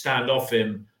did stand off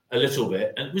him a little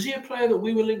bit. And was he a player that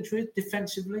we were linked with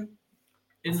defensively?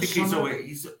 I think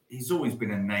he's always been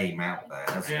a name out there,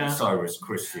 hasn't he? Cyrus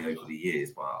Christie over the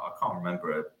years, but I can't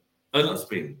remember that's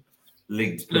been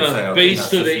linked. No, but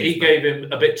he gave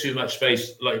him a bit too much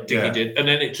space, like Dickie did. And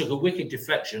then it took a wicked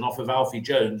deflection off of Alfie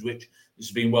Jones, which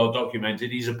has been well documented.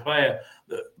 He's a player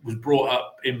that was brought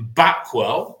up in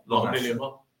Backwell, not a million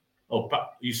miles. Oh,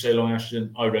 you say Long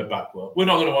Ashton, I read Backwell. We're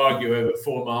not going to argue over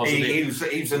 4 miles. He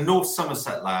was a North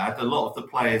Somerset lad. A lot of the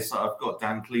players that I've got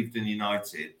down Clevedon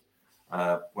United,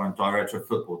 where I'm director of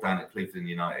football down at Clevedon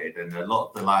United, and a lot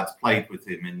of the lads played with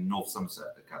him in North Somerset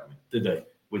Academy. Did they?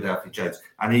 With Alfie Jones.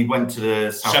 And he went to the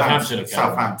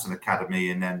Southampton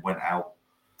Academy and then went out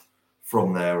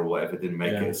from there or whatever, didn't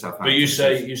make it at Southampton. But you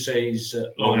say he's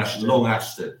Long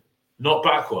Ashton. Not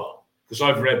Backwell, because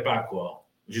I've read Backwell,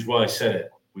 which is why I said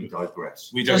it. We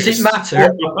digress. Does it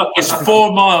matter? It's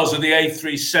 4 miles of the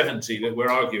A370 that we're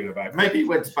arguing about. Maybe he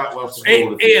went to Backwell to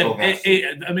school.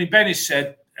 Ian, Benny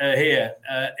said here,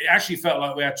 it actually felt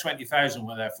like we had 20,000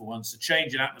 were there for once. The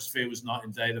change in atmosphere was night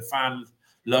and day. The fans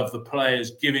loved the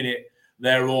players giving it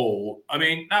their all. I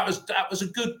mean, that was a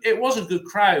good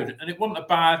crowd, and it wasn't a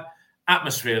bad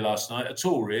atmosphere last night at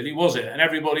all, really, was it? And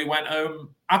everybody went home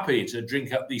happy to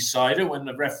drink up the cider when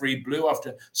the referee blew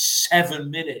after 7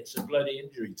 minutes of bloody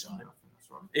injury time.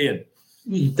 Ian?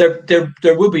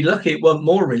 There will be lucky it wasn't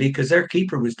more, really, because their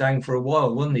keeper was down for a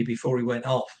while, wasn't he, before he went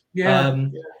off? I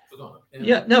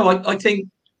think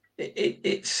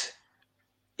it's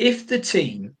if the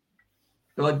team,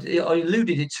 I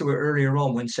alluded it to it earlier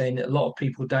on when saying that a lot of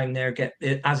people down there get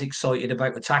as excited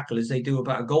about the tackle as they do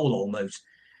about a goal almost.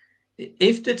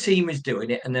 If the team is doing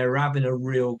it and they're having a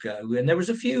real go, and there was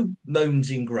a few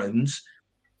moans and groans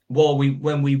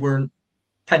when we weren't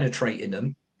penetrating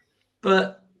them,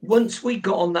 but once we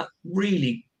got on that,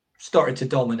 really started to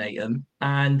dominate them,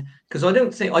 and because I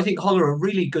think Hull are a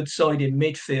really good side in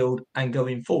midfield and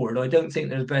going forward. I don't think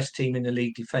they're the best team in the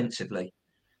league defensively,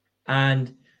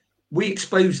 and we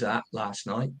exposed that last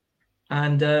night,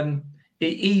 and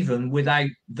even without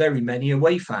very many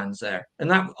away fans there.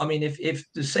 And that, I mean, if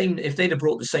they'd have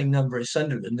brought the same number as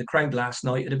Sunderland, the crowd last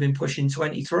night would have been pushing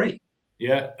 23.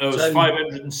 Yeah, it was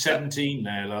 517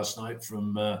 there last night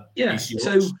from East Yorks.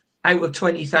 So out of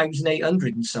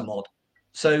 20,800 and some odd.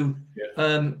 So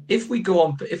if we go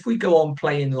on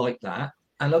playing like that,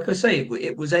 and like I say,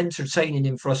 it was entertaining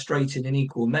and frustrating in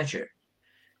equal measure.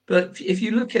 But if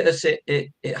you look at us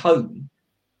at home,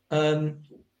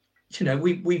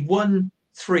 we've won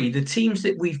 3. The teams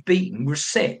that we've beaten were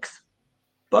 6th.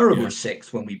 Borough were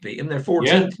 6th when we beat them. They're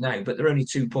 14th now, but they're only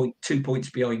 2 points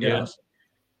behind us.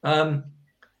 And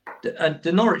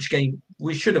the Norwich game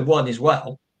we should have won as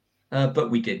well, but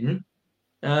we didn't.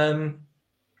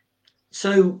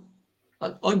 So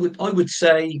I would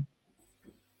say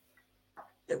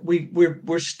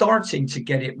we're starting to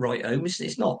get it right home.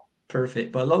 It's not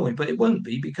perfect by Lowen, but it won't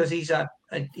be because he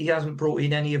hasn't brought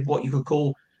in any of what you could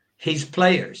call his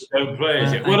players. And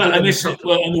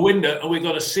the window, and we've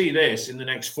got to see this in the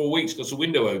next 4 weeks because the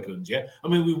window opens. Yeah, I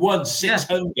mean we won 6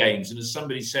 home games, and as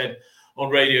somebody said on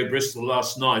Radio Bristol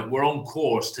last night, we're on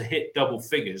course to hit double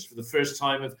figures for the first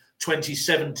time of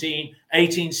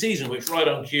 2017-18 season, which right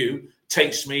on cue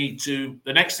takes me to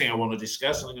the next thing I want to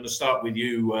discuss. And I'm going to start with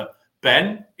you,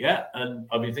 Ben. Yeah, and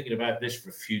I've been thinking about this for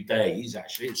a few days.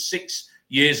 Actually, it was 6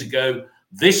 years ago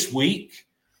this week.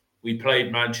 We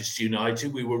played Manchester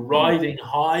United. We were riding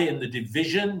high in the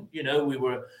division. You know, we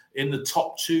were in the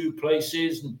top 2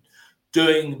 places and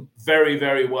doing very,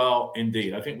 very well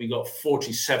indeed. I think we got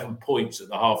 47 points at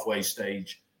the halfway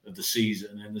stage of the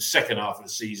season. In the second half of the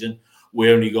season,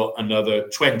 we only got another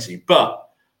 20. But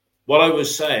what I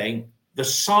was saying, the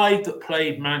side that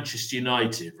played Manchester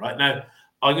United, right now,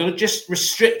 I'm going to just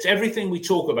restrict everything we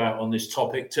talk about on this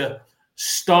topic to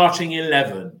starting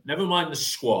 11. Never mind the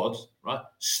squad, right?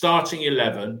 Starting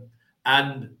 11.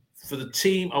 And for the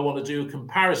team, I want to do a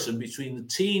comparison between the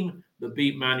team that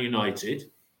beat Man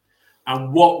United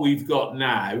and what we've got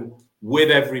now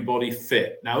with everybody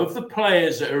fit. Now, of the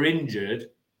players that are injured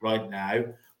right now,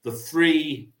 the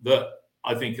three that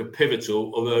I think are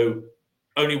pivotal, although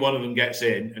only one of them gets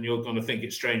in, and you're going to think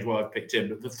it's strange why I've picked him,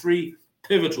 but the three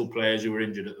pivotal players who are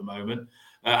injured at the moment,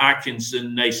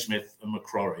 Atkinson, Naismith and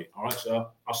McCrory. All right, so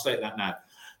I'll state that now.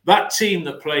 That team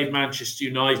that played Manchester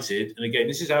United, and again,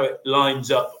 this is how it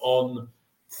lines up on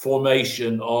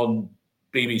formation on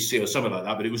BBC or something like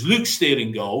that, but it was Luke Steele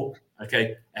in goal,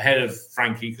 okay, ahead of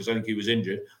Frankie, because I think he was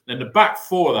injured. Then the back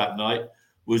four that night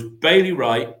was Bailey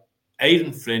Wright,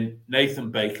 Aidan Flint,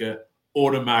 Nathan Baker,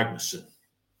 Order Magnuson.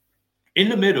 In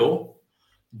the middle,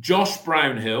 Josh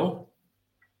Brownhill,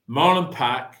 Marlon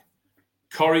Pack,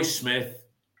 Corey Smith,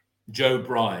 Joe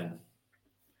Bryan.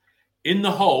 In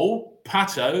the hole,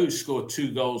 Pato, who scored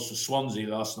 2 goals for Swansea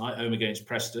last night, home against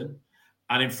Preston.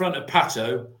 And in front of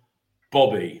Pato,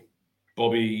 Bobby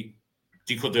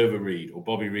de Cordova-Reid, or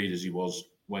Bobby Reid as he was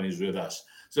when he was with us.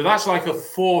 So that's like a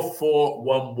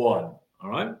 4-4-1-1, all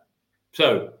right?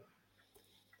 So,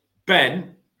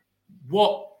 Ben,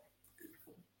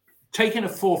 taking a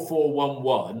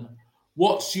 4-4-1-1,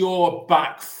 what's your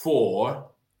back four,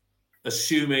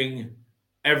 assuming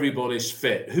everybody's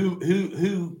fit?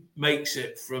 Who makes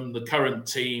it from the current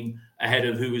team ahead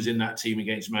of who was in that team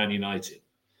against Man United?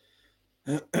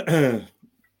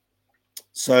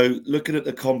 So, looking at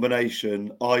the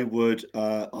combination,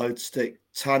 I'd stick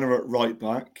Tanner at right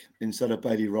back instead of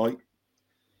Bailey Wright.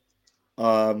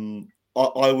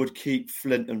 I would keep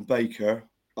Flint and Baker.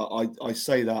 I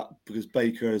say that because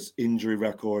Baker's injury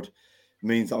record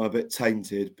means I'm a bit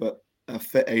tainted, but a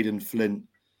fit Aidan Flint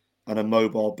and a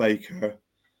mobile Baker.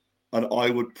 And I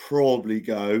would probably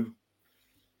go,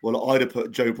 well, I'd have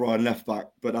put Joe Bryan left back,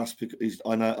 but that's because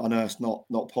I know it's not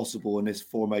possible in this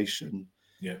formation.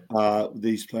 Yeah.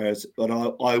 These players. But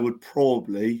I would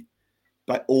probably,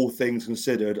 by all things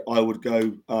considered, I would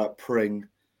go Pring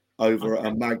over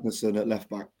Magnuson at left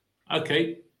back.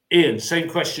 Okay. Ian, same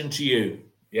question to you.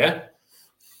 Yeah?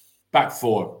 Back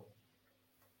four.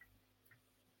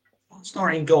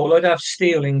 Starting goal, I'd have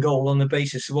Steele in goal on the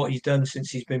basis of what he's done since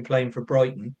he's been playing for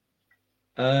Brighton.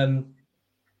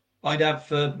 I'd have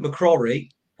McCrory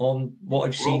on what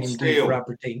I've seen him do for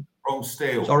Aberdeen. Wrong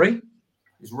Steele. Sorry?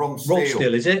 It's wrong Steele. Wrong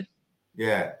Steele, is it?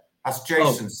 Yeah. That's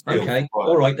Jason Steele. Okay.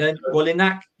 All right then. Well, in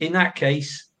that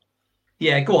case,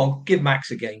 yeah, go on, give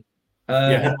Max a game.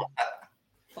 Yeah.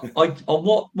 On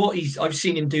what I've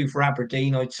seen him do for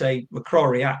Aberdeen, I'd say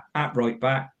McCrory at right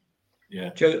back.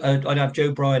 Yeah. I'd have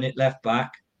Joe Bryan at left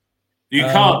back. You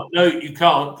can't. No, you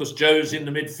can't, because Joe's in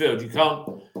the midfield. You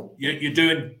can't. You're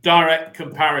doing direct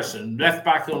comparison. Left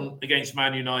back against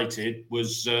Man United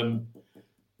was Order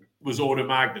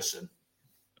Magnuson.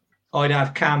 I'd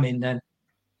have Cam in then.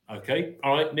 Okay.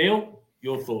 All right, Neil,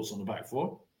 your thoughts on the back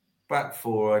four? Back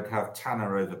four, I'd have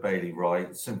Tanner over Bailey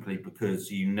Wright, simply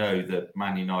because you know that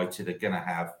Man United are going to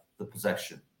have the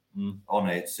possession on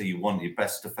it. So you want your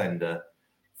best defender.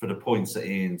 For the points that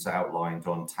Ian's outlined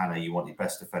on Tanner, you want your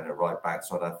best defender at right back.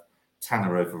 So I'd have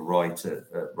Tanner over Wright at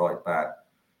right back.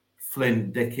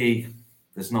 Flint, Dickey,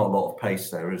 there's not a lot of pace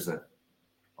there, is there?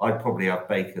 I'd probably have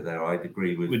Baker there. I'd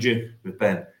agree with. Would you? With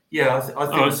Ben? Yeah, I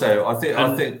think so. I think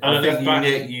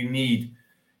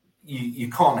you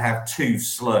can't have too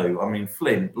slow. I mean,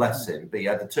 Flint, bless him, but he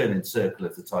had the turning circle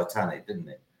of the Titanic, didn't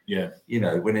he? Yeah. You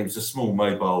know, when it was a small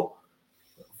mobile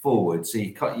forward, so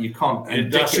you can't. And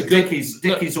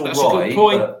Dickey's all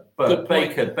right, but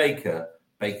Baker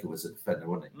was a defender,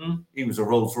 wasn't he? He was a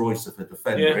Rolls Royce of a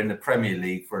defender in the Premier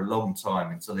League for a long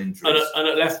time until injuries. And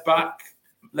at left back,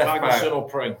 Magnuson or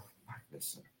Pring?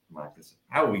 Magnuson.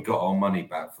 How we got our money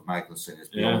back for Magnuson is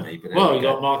beyond me. But we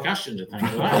got Mark Ashton to thank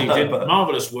for that. He did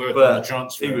marvellous work on the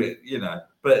transfer.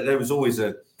 But there was always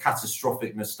a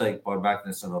catastrophic mistake by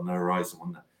Magnuson on the horizon,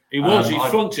 wasn't there? He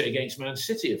flunked it against Man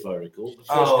City, if I recall. The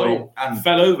first goal and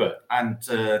fell over. And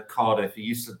Cardiff, he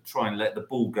used to try and let the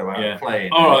ball go out of play.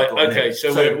 All right, okay,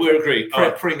 so we're agreed.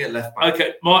 Pring it left back.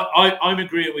 Okay, I'm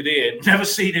agreeing with Ian. Never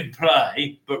seen him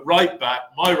play, but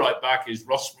my right back is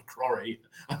Ross McCrory.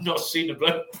 I've not seen the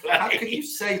bloke play. How can you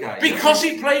say that? Because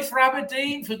he played for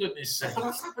Aberdeen, for goodness sake. But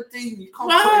that's Aberdeen. You can't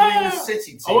put him in the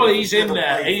City team. Oh, well, he's in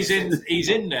there. He's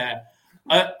in there.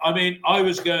 I mean, I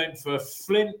was going for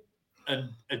Flint and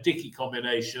a Dickey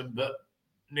combination, but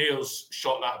Neil's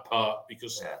shot that apart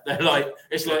because they're like,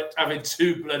 it's like having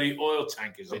two bloody oil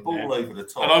tankers in ball there. over the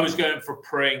top. And I was going for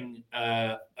Pring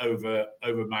over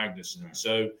Magnussen.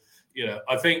 So,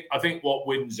 I think what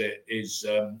wins it is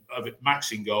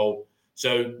Max in goal.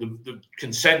 So the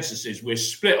consensus is we're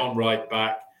split on right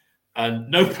back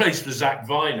and no place for Zach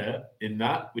Viner in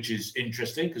that, which is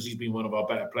interesting because he's been one of our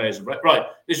better players. Right,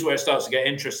 this is where it starts to get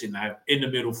interesting now. In the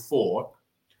middle four,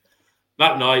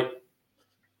 that night,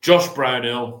 Josh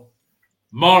Brownhill,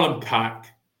 Marlon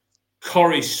Pack,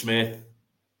 Corey Smith,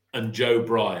 and Joe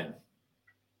Bryan.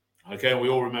 Okay, we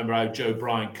all remember how Joe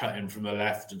Bryan cut in from the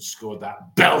left and scored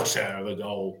that belter of a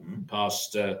goal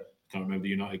past, can't remember the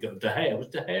United goal. De Gea. Was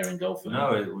De Gea in goal for them?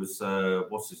 No, it was,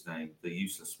 what's his name? The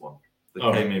useless one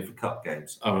that came in for cup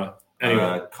games. All right.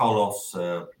 Anyway. Carlos.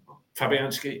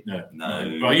 Fabianski? No.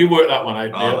 No. Right, you work that one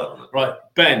out, Neil. Right,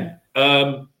 Ben.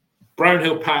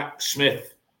 Brownhill, Pack,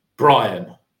 Smith,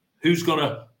 Bryan. Who's going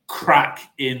to crack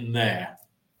in there?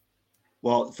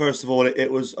 Well, first of all,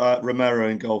 it was Romero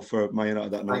in goal for Man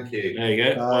United that night. Thank you. There you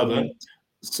go. Well done.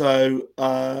 So,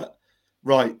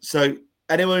 right. So,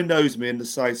 anyone who knows me in the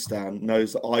South Stand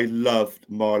knows that I loved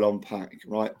Marlon Pack.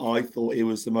 Right. I thought he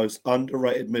was the most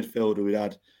underrated midfielder we'd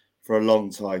had for a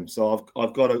long time. So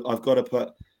I've got to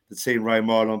put the team around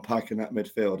Marlon Pack in that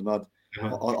midfield, and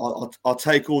I'll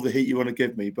take all the heat you want to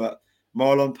give me, but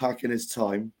Marlon Pack in his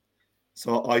time.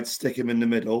 So I'd stick him in the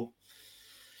middle.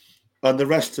 And the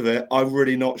rest of it, I'm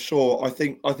really not sure. I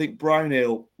think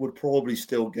Brownhill would probably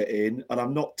still get in, and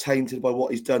I'm not tainted by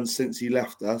what he's done since he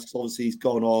left us. Obviously, he's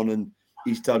gone on and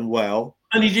he's done well.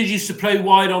 And he did used to play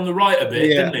wide on the right a bit,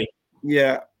 didn't he?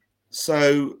 Yeah.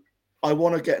 So I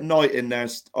want to get Knight in there.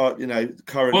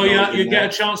 Current. Well, yeah, you get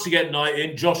a chance to get Knight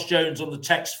in. Josh Jones on the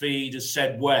text feed has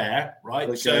said where, right?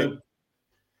 Okay. So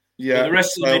yeah, the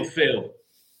rest of the midfield.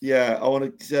 Yeah, I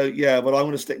want to. So but I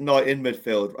want to stick Knight in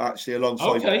midfield actually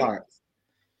alongside Pack.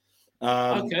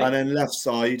 And then left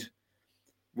side.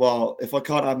 Well, if I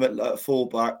can't have him at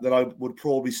fullback, then I would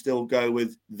probably still go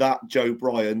with that Joe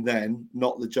Bryan. Then,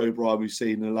 not the Joe Bryan we've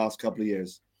seen in the last couple of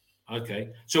years. Okay,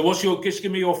 so just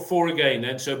give me your four again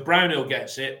then. So Brownhill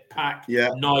gets it, Pack,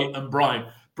 Knight, and Bryan.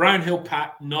 Brownhill,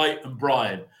 Pack, Knight, and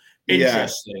Bryan.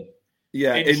 Interesting.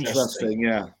 Yeah, interesting.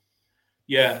 Yeah.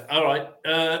 Yeah. All right.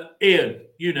 Ian,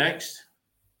 you next.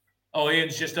 Oh,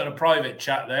 Ian's just done a private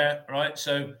chat there, right?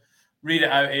 So read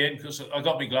it out, Ian, because I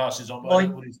got my glasses on.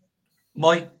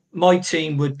 My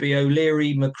team would be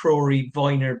O'Leary, McCrory,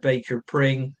 Viner, Baker,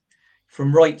 Pring.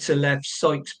 From right to left,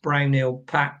 Sykes, Brownhill,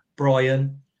 Pack,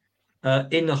 Bryan.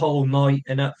 In the whole Knight,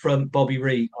 and up front, Bobby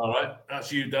Reid. All right,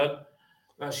 that's you done.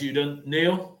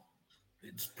 Neil,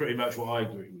 it's pretty much what I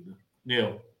agree with.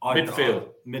 Neil,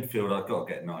 midfield, I've got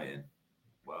to get Knight in.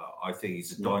 Well, I think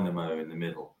he's a dynamo in the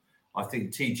middle. I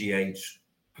think TGH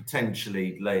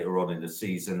potentially later on in the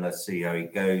season. Let's see how he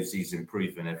goes. He's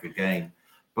improving every game.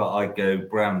 But I go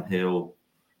Brownhill,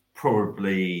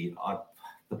 probably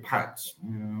the Packs.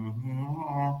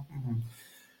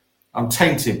 I'm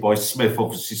tainted by Smith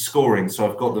obviously scoring, so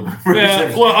I've got them.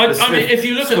 Yeah, well, I mean, if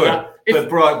you look at that, but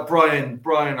Bryan,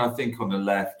 I think on the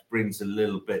left brings a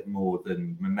little bit more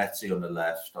than Mehmeti on the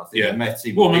left. I think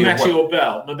Mehmeti. Well, Mehmeti or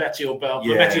Bell,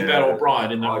 Mehmeti, Bell or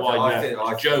Bryan in that wide left.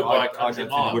 I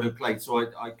think would have played. So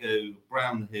I go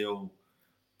Brownhill.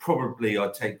 Probably I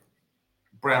take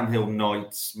Brownhill,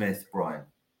 Knight, Smith, Bryan.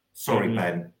 Sorry,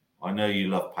 Ben. I know you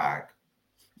love Pack.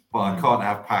 But I can't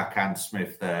have Pack and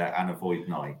Smith there and avoid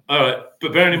Knight. All right.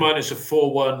 But bearing in mind it's a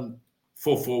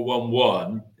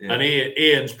 4-4-1-1, and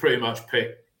Ian's pretty much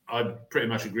picked. I pretty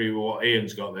much agree with what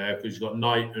Ian's got there because he's got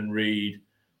Knight and Reid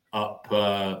up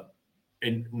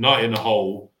in Knight in the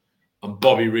hole and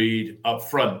Bobby Reid up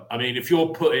front. I mean, if you're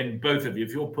putting both of you,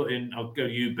 I'll go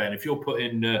to you, Ben. If you're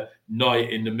putting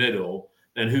Knight in the middle,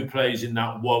 then who plays in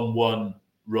that 1-1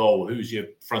 role? Who's your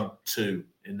front two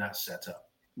in that setup?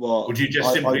 Well, would you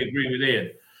just simply agree with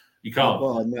Ian? You can't.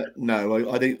 Well, no.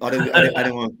 I think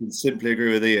anyone can simply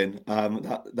agree with Ian.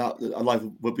 That life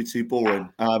would be too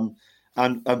boring.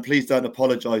 And please don't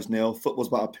apologise, Neil. Football's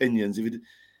about opinions.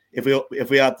 If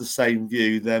we had the same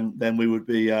view, then we would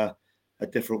be a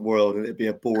different world, and it'd be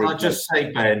a boring. Can I just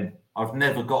say, Ben, I've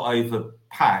never got over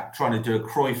Pack trying to do a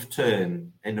Cruyff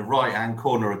turn in the right-hand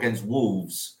corner against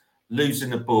Wolves, losing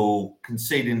the ball,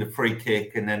 conceding the free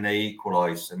kick, and then they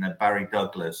equalise, and then Barry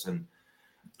Douglas, and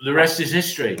the rest is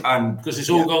history. And because it's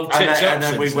all gone tits up. And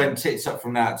then we went tits up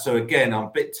from that. So again, I'm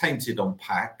a bit tainted on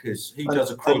Pack because he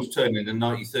does a Cruyff turn in the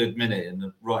 93rd minute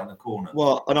right in the corner.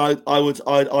 Well, and I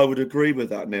would agree with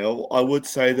that, Neil. I would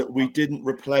say that we didn't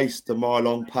replace the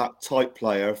Marlon Pack type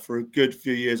player for a good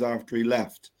few years after he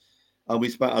left. and we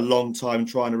spent a long time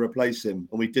trying to replace him,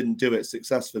 and we didn't do it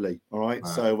successfully. All right.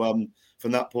 So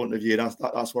from that point of view,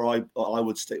 that's where I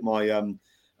would stick my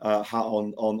hat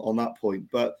on that point.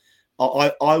 But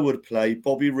I would play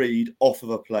Bobby Reid off of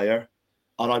a player,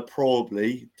 and I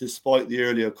probably, despite the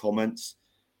earlier comments,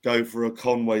 go for a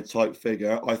Conway type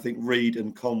figure. I think Reid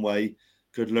and Conway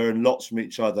could learn lots from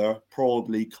each other.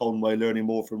 Probably Conway learning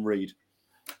more from Reid.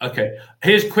 Okay,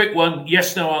 here's a quick one.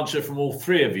 Yes, no answer from all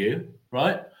three of you.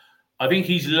 Right. I think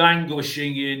he's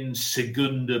languishing in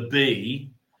Segunda B.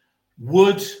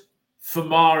 Would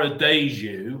Famara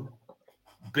Deju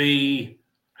be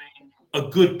a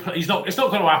good? It's not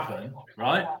going to happen,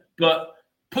 right? But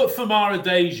put Famara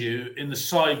Deju in the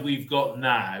side we've got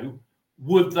now.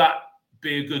 Would that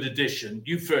be a good addition?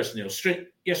 You first, Neil. Straight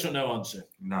yes or no answer.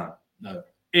 No.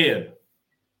 Ian.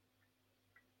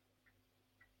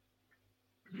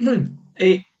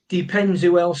 It depends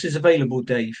who else is available,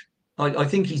 Dave. I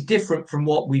think he's different from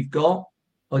what we've got.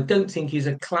 I don't think he's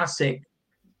a classic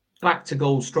back to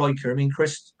goal striker. I mean,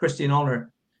 Christian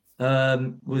Honor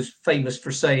was famous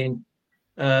for saying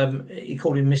he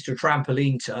called him Mr.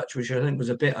 Trampoline Touch, which I think was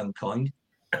a bit unkind.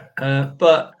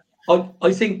 But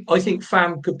I think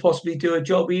Fam could possibly do a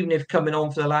job, even if coming on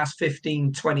for the last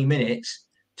 15, 20 minutes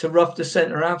to rough the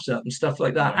centre halves up and stuff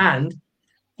like that. Yeah. And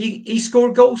he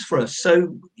scored goals for us.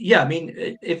 So, yeah, I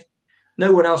mean, if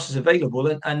no one else is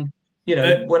available and you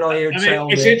know, when I heard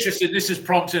it's interesting. This has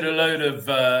prompted a load of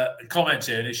comments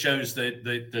here, and it shows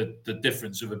the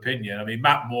difference of opinion. I mean,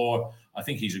 Matt Moore, I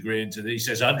think he's agreeing to this. He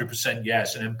says 100%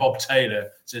 yes, and then Bob Taylor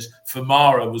says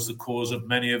Famara was the cause of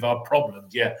many of our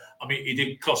problems. Yeah, I mean, he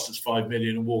didn't cost us $5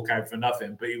 million and walk out for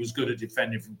nothing, but he was good at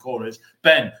defending from corners.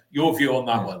 Ben, your view on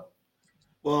that one?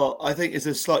 Well, I think it's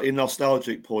a slightly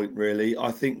nostalgic point, really.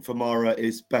 I think Famara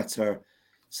is better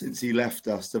since he left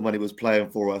us than when he was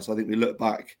playing for us. I think we look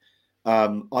back.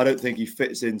 I don't think he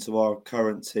fits into our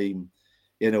current team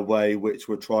in a way which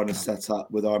we're trying to set up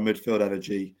with our midfield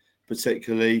energy.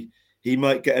 Particularly, he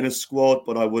might get in a squad,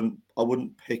 but I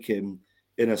wouldn't pick him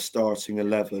in a starting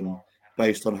 11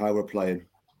 based on how we're playing.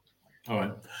 All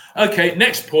right. Okay.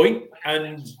 Next point,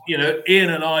 and you know,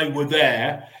 Ian and I were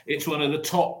there. It's one of the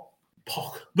top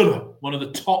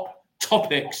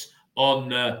topics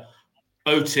on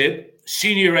OTIB.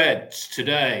 Senior Eds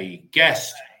today.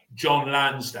 Guest John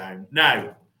Lansdowne.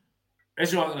 Now,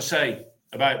 here's what I'm going to say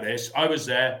about this. I was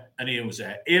there and Ian was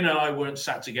there. Ian and I weren't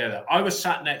sat together. I was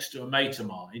sat next to a mate of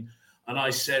mine and I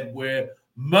said, we're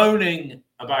moaning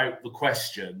about the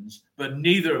questions, but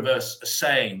neither of us are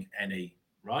saying any,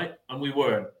 right? And we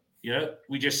weren't. You know,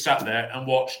 we just sat there and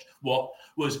watched what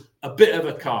was a bit of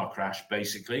a car crash,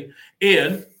 basically.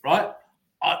 Ian, right?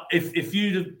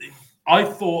 I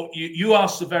thought you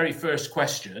asked the very first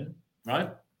question,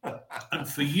 right? And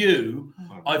for you,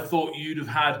 I thought you'd have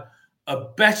had a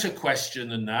better question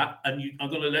than that. And I'm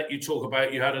going to let you talk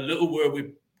about, you had a little word with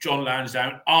John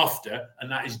Lansdowne after,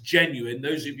 and that is genuine.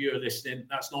 Those of you who are listening,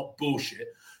 that's not bullshit.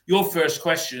 Your first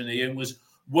question, Ian, was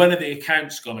when are the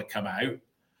accounts going to come out?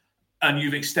 And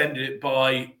you've extended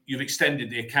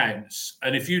the accounts.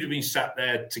 And if you'd have been sat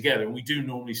there together, and we do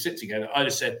normally sit together, I'd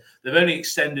have said they've only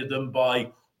extended them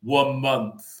by 1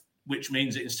 month, which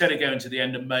means that instead of going to the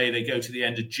end of May, they go to the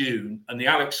end of June. And the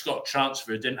Alex Scott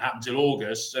transfer didn't happen till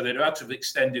August. So they'd have had to have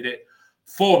extended it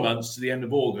 4 months to the end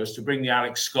of August to bring the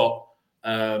Alex Scott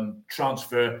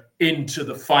transfer into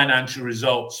the financial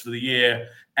results for the year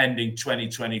ending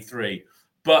 2023.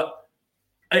 But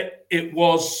it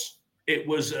was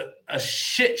a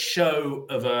shit show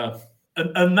of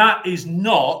and that is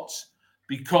not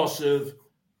because of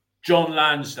John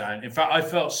Lansdowne. In fact, I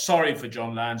felt sorry for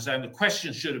John Lansdowne. The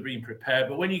questions should have been prepared,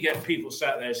 but when you get people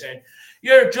sat there saying,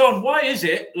 yeah, John, why is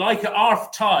it like at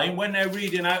half time when they're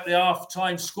reading out the half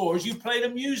time scores, you play the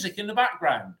music in the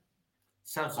background?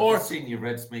 Sounds like a senior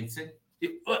Reds meeting.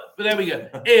 But there we go.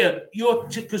 Ian,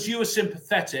 because you were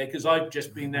sympathetic, because I've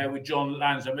just been there with John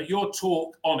Lansdowne, but your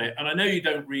talk on it, and I know you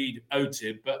don't read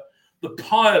OTIB, but the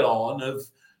pile-on of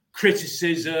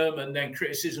criticism and then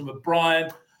criticism of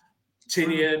Brian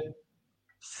Tinian.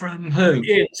 From who?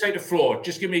 Ian, take the floor.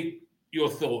 Just give me your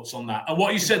thoughts on that. And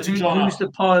what you said to John. Who's the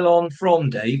pile-on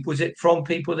from, Dave? Was it from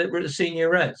people that were at the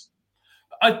senior Reds?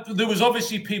 There was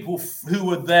obviously people who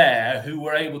were there who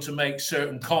were able to make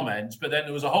certain comments, but then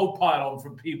there was a whole pile on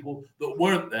from people that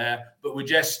weren't there, but were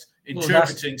just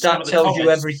interpreting some of the comments. That tells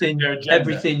you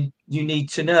everything you need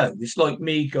to know. It's like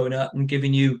me going up and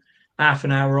giving you half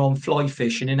an hour on fly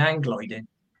fishing and hang gliding.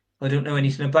 I don't know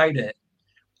anything about it.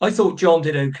 I thought John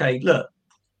did okay. Look,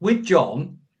 with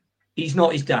John, he's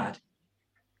not his dad.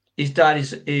 His dad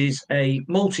is a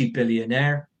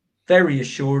multi-billionaire, very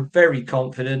assured, very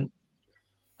confident.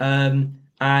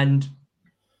 and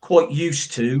quite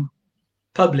used to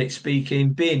public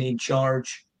speaking, being in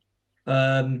charge,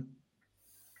 and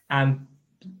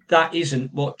that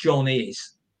isn't what John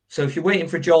is. So if you're waiting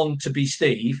for John to be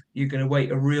Steve, you're going to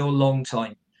wait a real long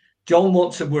time. John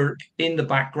wants to work in the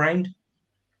background,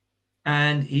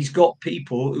 and he's got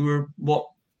people who are what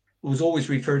was always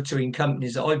referred to in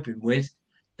companies that I've been with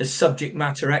as subject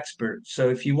matter experts. So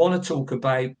if you want to talk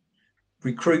about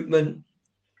recruitment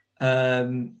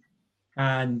and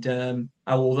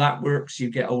how all that works,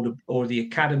 you get hold of, or the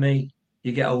academy,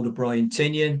 you get hold of Brian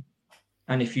Tinian.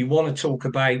 And if you want to talk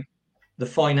about the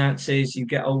finances, you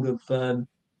get hold of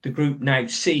the group now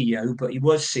CEO, but he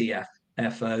was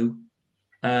CFO,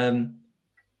 and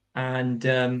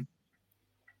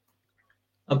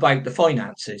about the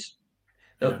finances.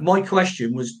 My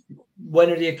question was,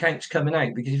 when are the accounts coming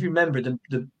out? Because if you remember,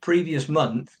 the previous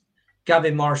month,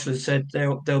 Gavin Marshall said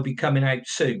they'll be coming out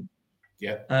soon.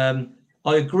 Yeah.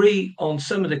 I agree on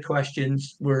some of the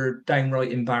questions were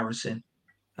downright embarrassing.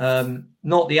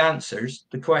 Not the answers,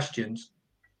 the questions.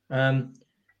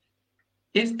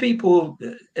 If people,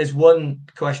 as one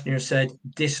questioner said,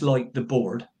 dislike the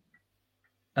board,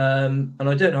 and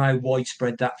I don't know how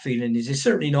widespread that feeling is. It's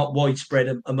certainly not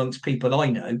widespread amongst people I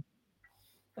know.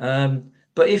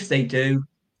 But if they do,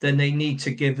 then they need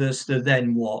to give us the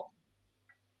then what.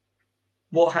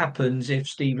 What happens if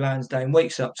Steve Lansdowne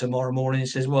wakes up tomorrow morning and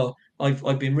says, well,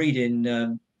 I've been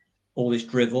reading all this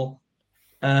drivel.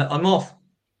 I'm off.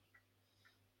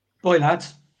 Bye,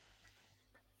 lads.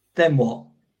 Then what?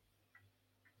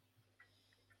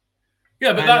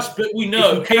 Yeah, but we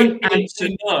know. If you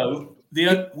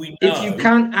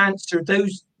can't answer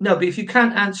those, but if you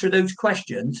can't answer those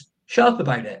questions, shut up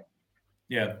about it.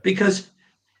 Yeah. Because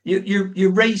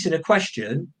you're raising a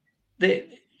question that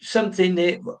something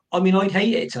that, I mean, I'd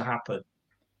hate it to happen.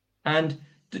 And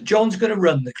John's going to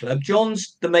run the club.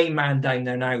 John's the main man down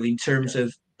there now in terms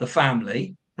of the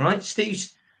family, right?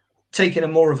 Steve's taking a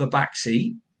more of a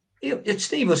backseat.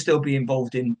 Steve will still be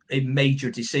involved in major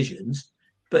decisions,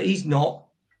 but he's not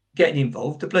getting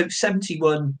involved. The bloke's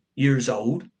 71 years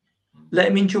old. Let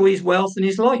him enjoy his wealth and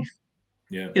his life.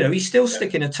 Yeah. You know, he's still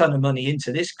sticking a ton of money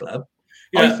into this club.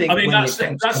 Yeah, I think that's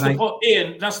the point,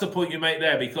 Ian. That's the point you make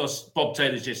there, because Bob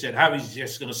Taylor's just said, how is he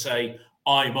just going to say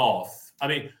I'm off? I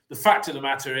mean, the fact of the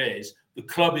matter is the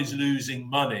club is losing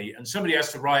money, and somebody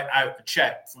has to write out a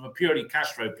check from a purely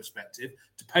cash flow perspective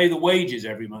to pay the wages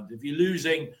every month. If you're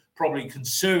losing probably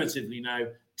conservatively now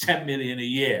 10 million a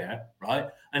year, right,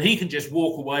 and he can just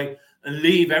walk away and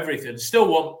leave everything, still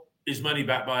want his money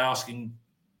back by asking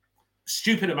a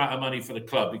stupid amount of money for the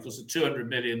club, because the 200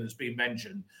 million that's been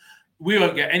mentioned, we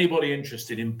won't get anybody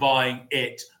interested in buying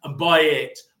it. And by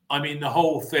it, I mean the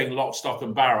whole thing, lock, stock,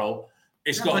 and barrel.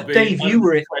 It's got to be. Dave, you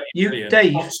were it.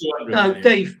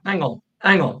 Dave, hang on,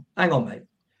 mate.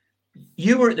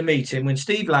 You were at the meeting when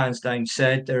Steve Lansdowne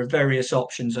said there are various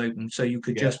options open, so you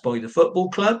could just buy the football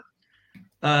club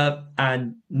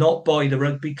and not buy the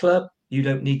rugby club. You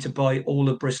don't need to buy all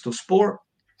of Bristol Sport.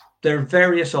 There are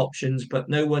various options, but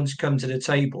no one's come to the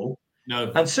table.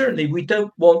 No. And certainly we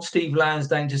don't want Steve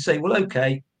Lansdowne to say, well,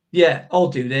 okay, yeah, I'll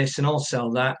do this and I'll sell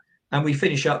that. And we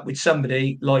finish up with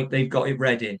somebody like they've got it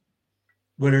Reading,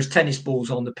 where there's tennis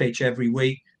balls on the pitch every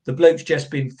week. The bloke's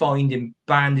just been fined and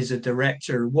banned as a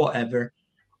director or whatever.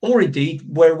 Or indeed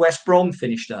where West Brom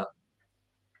finished up.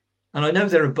 And I know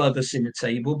they're above us in the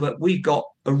table, but we've got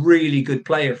a really good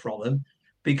player from them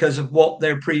because of what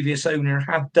their previous owner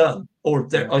had done. Or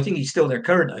I think he's still their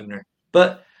current owner.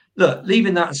 But look,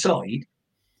 leaving that aside,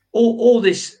 all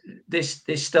this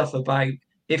stuff about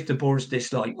if the board's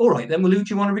disliked, all right, then, well, who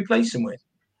do you want to replace them with?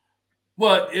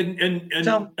 Well, and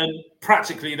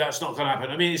practically that's not going to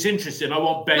happen. I mean, it's interesting. I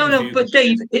want Ben. No, but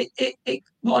Dave,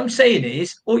 what I'm saying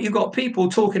is, you've got people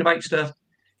talking about stuff.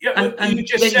 Yeah, and you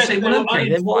just said, well, okay,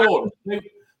 then what?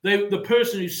 The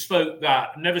person who spoke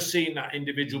that, never seen that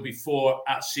individual before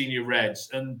at Senior Reds,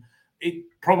 and it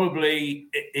probably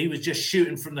he was just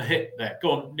shooting from the hip there.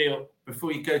 Go on, Neil.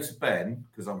 Before you go to Ben,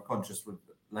 because I'm conscious with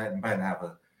letting Ben have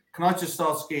a. Can I just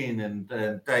ask Ian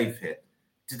and Dave here?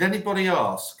 Did anybody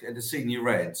ask at the Senior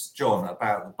Reds, John,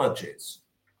 about the budgets?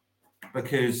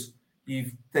 Because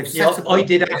they've set a budget. I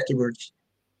did afterwards.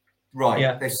 Right.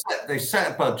 Yeah. They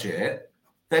set a budget,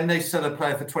 then they sell a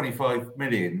player for 25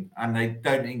 million, and they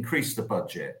don't increase the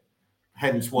budget.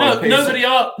 Hence why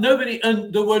nobody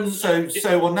and the one. So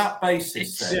on that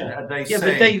basis, then they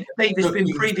but Dave has been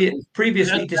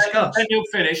previously discussed. Then you'll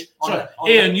finish. So,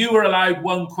 Ian, you were allowed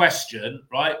one question,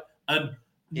 right? And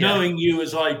knowing you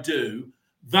as I do,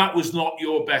 that was not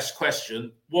your best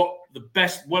question. One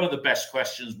of the best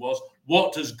questions was,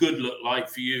 what does good look like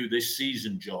for you this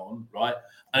season, John, right?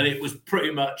 And it was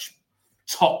pretty much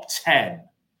top 10,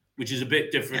 which is a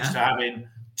bit different to having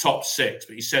top 6,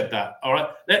 but he said that. All right,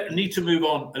 need to move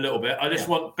on a little bit. I just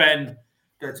want Ben,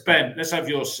 let's have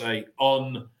your say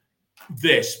on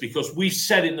this, because we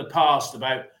said in the past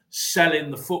about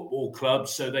selling the football club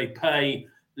so they pay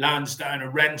Lansdowne a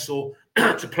rental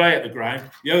to play at the ground.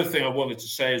 The other thing I wanted to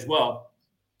say as well,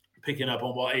 picking up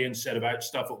on what Ian said about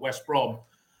stuff at West Brom,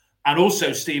 and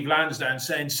also Steve Lansdowne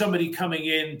saying somebody coming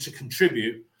in to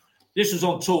contribute. This was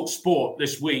on Talk Sport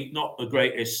this week, not the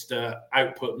greatest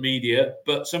output media,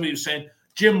 but somebody was saying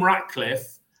Jim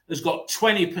Ratcliffe has got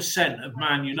 20% of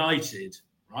Man United,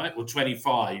 right? Or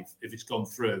 25 if it's gone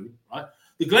through, right?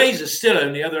 The Glazers still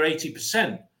own the other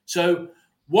 80%. So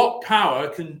what power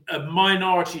can a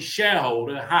minority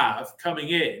shareholder have coming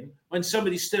in when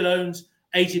somebody still owns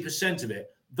 80% of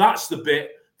it? That's the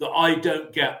bit that I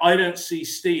don't get. I don't see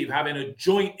Steve having a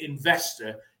joint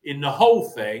investor in the whole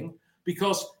thing,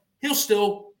 because he'll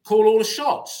still call all the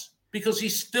shots, because he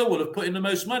still will have put in the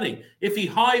most money. If he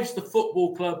hives the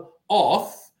football club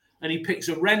off and he picks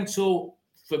a rental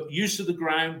for use of the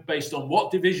ground based on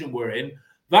what division we're in,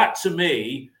 that to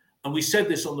me, and we said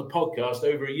this on the podcast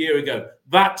over a year ago,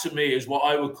 that to me is what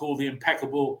I would call the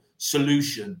impeccable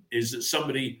solution, is that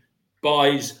somebody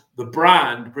buys the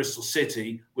brand Bristol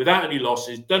City without any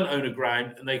losses, doesn't own a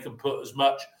ground, and they can put as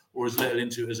much or as little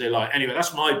into it as they like. Anyway,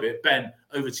 that's my bit. Ben,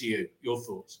 over to you. Your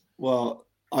thoughts. Well,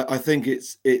 I think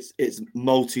it's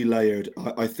multi-layered.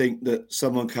 I think that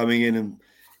someone coming in and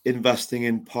investing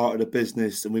in part of the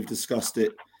business, and we've discussed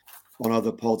it on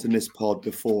other pods in this pod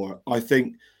before, I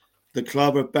think the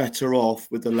club are better off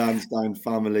with the Lansdowne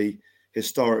family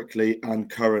historically and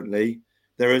currently.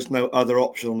 There is no other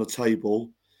option on the table.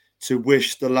 To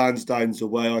wish the Lansdownes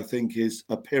away, I think, is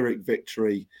a Pyrrhic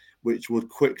victory, which would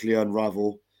quickly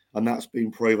unravel. And that's been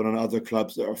proven on other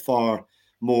clubs that are far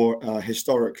more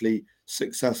historically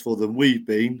successful than we've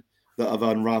been, that have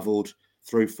unraveled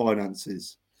through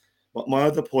finances. But my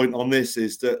other point on this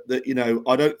is that you know,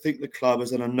 I don't think the club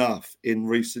has done enough in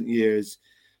recent years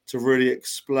to really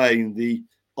explain the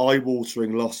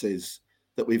eye-watering losses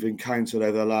that we've encountered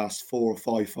over the last 4 or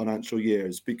 5 financial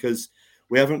years, because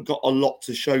we haven't got a lot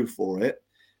to show for it.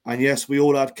 And yes, we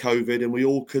all had COVID and we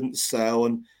all couldn't sell,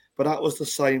 but that was the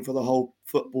same for the whole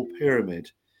football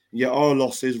pyramid. Yet our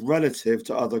losses relative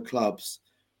to other clubs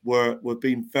were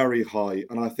being very high.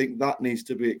 And I think that needs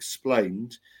to be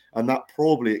explained. And that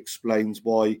probably explains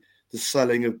why the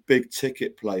selling of big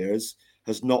ticket players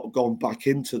has not gone back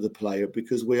into the player,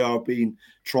 because we are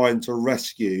trying to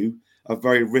rescue a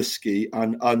very risky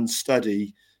and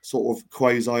unsteady sort of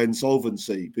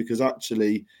quasi-insolvency, because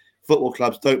actually football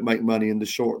clubs don't make money in the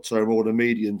short term or the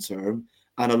medium term.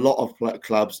 And a lot of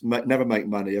clubs never make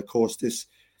money. Of course, this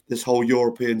whole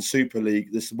European Super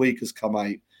League this week has come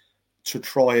out to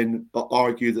try and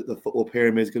argue that the football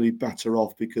pyramid is going to be better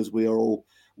off because we're all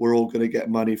going to get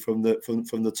money from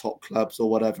the top clubs or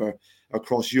whatever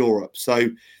across Europe. So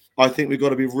I think we've got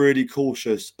to be really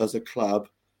cautious as a club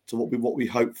to what we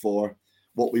hope for,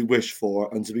 what we wish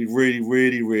for, and to be really,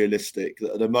 really realistic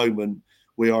that at the moment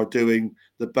we are doing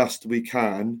the best we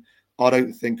can. I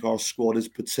don't think our squad is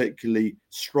particularly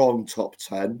strong top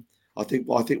 10. I think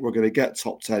we're going to get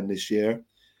top 10 this year,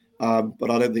 but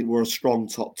I don't think we're a strong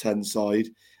top 10 side,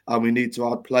 and we need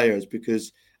to add players,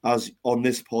 because as on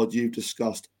this pod you've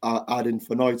discussed ad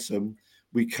infinitum,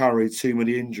 we carry too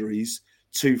many injuries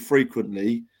too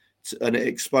frequently, and it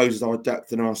exposes our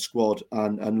depth in our squad.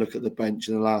 And look at the bench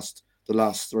in the last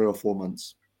 3 or 4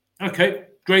 months. Okay,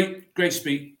 great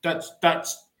speak.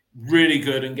 That's really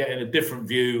good, and getting a different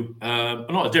view,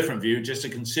 not a different view, just a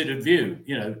considered view.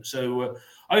 You know, so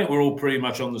I think we're all pretty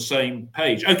much on the same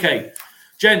page. Okay,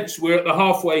 gents, we're at the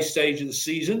halfway stage of the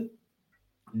season.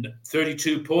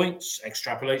 32 points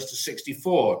extrapolates to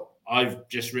 64. I've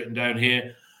just written down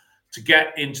here, to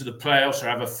get into the playoffs or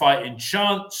have a fighting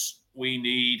chance, we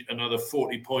need another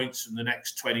 40 points from the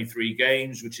next 23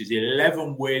 games, which is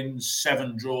 11 wins,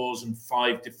 7 draws, and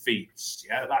 5 defeats.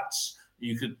 Yeah,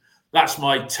 that's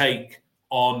my take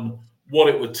on what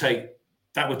it would take.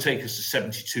 That would take us to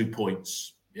 72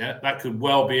 points. Yeah, that could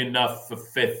well be enough for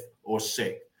 5th or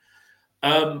 6th.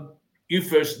 You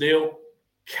first, Neil.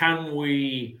 Can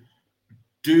we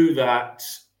do that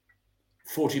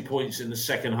 40 points in the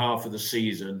second half of the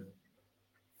season?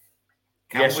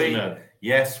 Yes or no?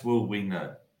 Yes, will we?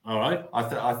 No. All right.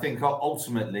 I think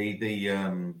ultimately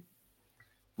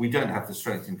we don't have the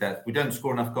strength in depth. We don't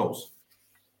score enough goals.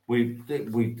 We've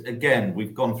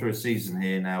gone through a season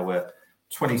here now where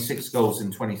 26 goals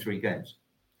in 23 games,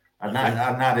 and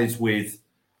that is with,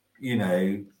 you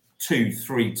know,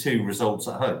 2-3-2 results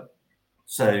at home.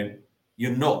 So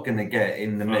you're not going to get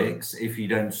in the mix if you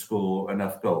don't score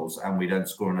enough goals, and we don't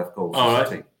score enough goals as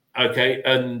a team. Okay,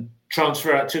 and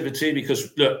transfer activity,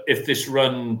 because look, if this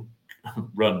run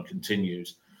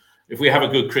continues, if we have a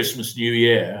good Christmas, New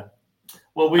Year,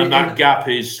 and that gap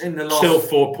is still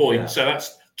 4 points, so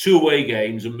that's 2 away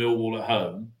games and Millwall at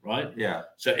home, right? Yeah.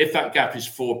 So if that gap is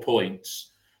 4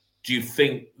 points, do you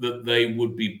think that they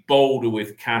would be bolder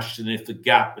with cash than if the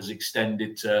gap is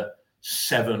extended to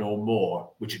 7 or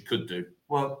more, which it could do?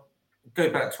 Well, go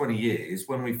back 20 years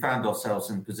when we found ourselves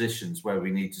in positions where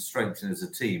we need to strengthen as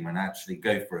a team and actually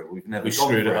go for it. We've never gone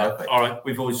for it up. All right.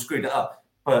 We've always screwed it up.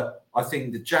 But I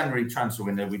think the January transfer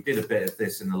window, we did a bit of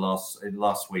this in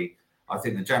last week. I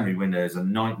think the January window is a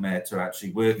nightmare to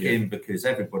actually work in, because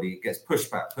everybody gets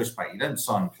pushed back. You don't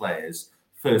sign players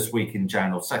first week in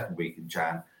Jan or second week in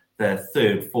Jan. Their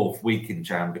third, fourth week in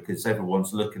Jan, because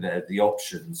everyone's looking at the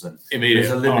options and there's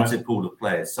a limited pool of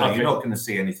players. So you're not going to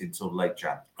see anything until late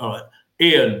Jan. All right.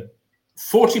 Ian,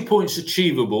 40 points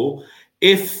achievable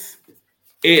if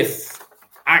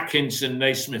Atkinson,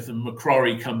 Naismith and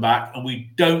McCrory come back and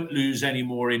we don't lose any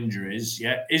more injuries.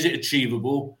 Yeah. Is it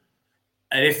achievable?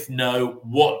 And if no,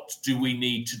 what do we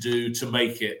need to do to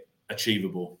make it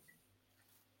achievable?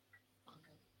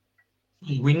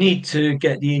 We need to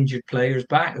get the injured players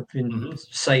back. I've been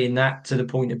saying that to the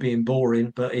point of being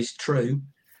boring, but it's true.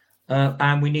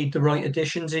 And we need the right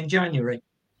additions in January.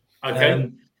 Okay.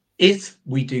 If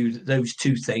we do those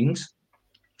two things,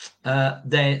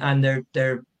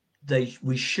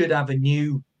 we should have a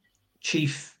new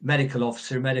chief medical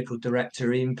officer, medical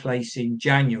director in place in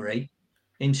January.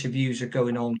 Interviews are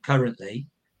going on currently.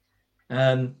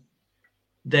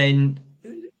 Then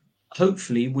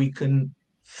hopefully we can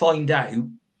find out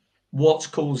what's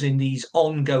causing these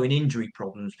ongoing injury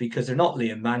problems, because they're not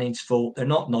Liam Manning's fault. They're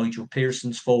not Nigel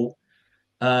Pearson's fault.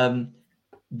 They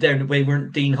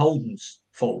weren't Dean Holden's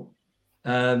fault.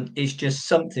 It's just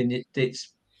something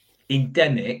that's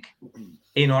endemic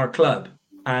in our club,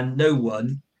 and no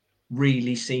one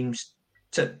really seems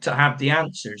to have the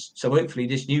answers. So hopefully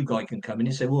this new guy can come in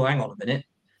and say, well, hang on a minute,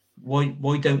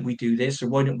 why don't we do this, or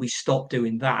why don't we stop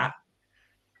doing that?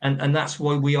 And that's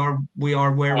why we are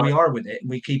where we are with it. And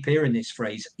we keep hearing this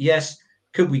phrase. Yes,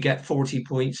 could we get 40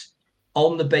 points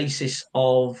on the basis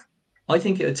of, I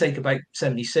think it would take about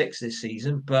 76 this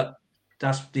season, but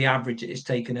that's the average it's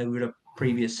taken over the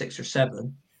previous 6 or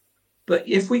 7. But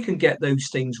if we can get those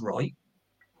things right,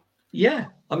 yeah.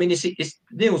 I mean, it's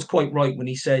Neil's quite right when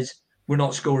he says we're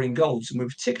not scoring goals, and we're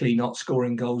particularly not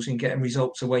scoring goals and getting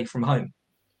results away from home.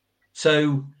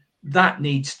 So that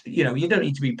needs, you don't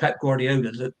need to be Pep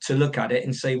Guardiola to look at it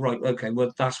and say, right, okay,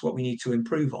 well, that's what we need to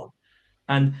improve on.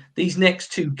 And these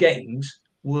next 2 games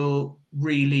will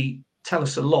really tell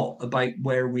us a lot about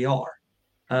where we are.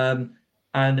 And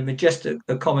just a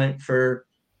comment for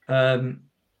on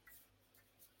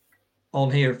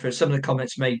here for some of the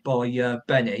comments made by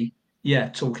Benny. Yeah,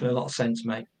 talking a lot of sense,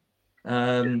 mate.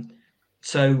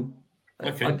 So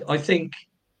okay. I think,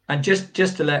 and just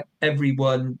to let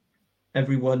everyone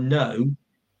know,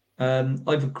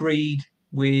 I've agreed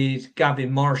with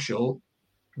Gavin Marshall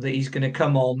that he's going to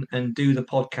come on and do the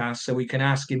podcast so we can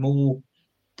ask him all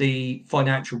the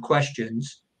financial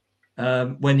questions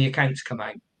when the accounts come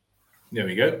out. There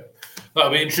we go.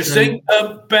 That'll be interesting.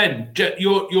 Ben,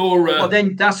 your well,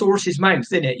 then that's horse's mouth,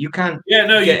 isn't it? You can't. Yeah,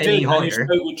 no, get you did. Any higher.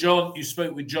 You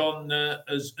spoke with John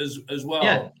as well.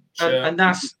 Yeah, and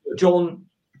that's John.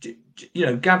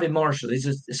 Gavin Marshall is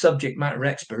a subject matter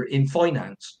expert in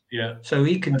finance. Yeah. So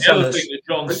he can tell us. Thing that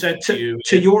John said to you,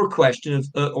 your question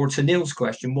or to Neil's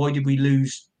question, why did we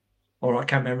lose? Or I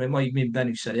can't remember. It might have been Ben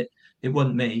who said it. It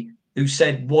wasn't me who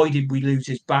said why did we lose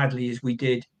as badly as we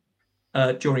did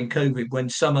during COVID when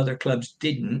some other clubs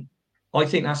didn't. I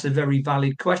think that's a very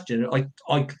valid question.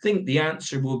 I think the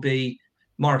answer will be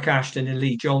Mark Ashton and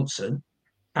Lee Johnson,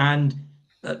 and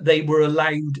they were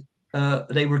allowed.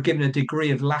 They were given a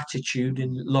degree of latitude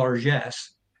and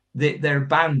largesse that their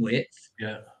bandwidth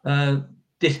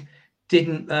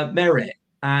didn't merit.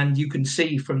 And you can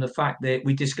see from the fact that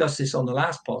we discussed this on the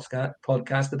last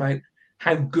podcast about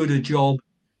how good a job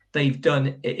they've done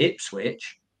at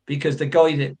Ipswich, because the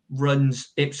guy that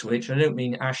runs Ipswich, I don't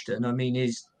mean Ashton, I mean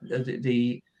is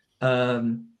the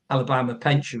Arizona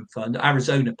Pension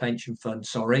Fund,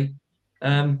 sorry.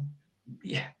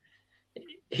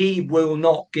 He will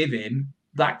not give him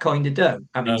that kind of dough.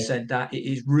 Having said that, it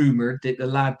is rumoured that the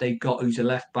lad they've got who's a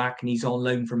left back and he's on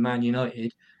loan from Man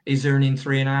United is earning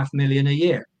 $3.5 million a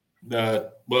year.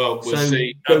 Well, we'll So,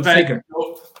 see. go figure.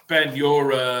 Ben,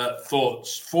 your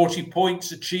thoughts? 40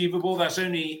 points achievable? That's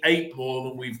only 8 more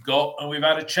than we've got, and we've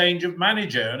had a change of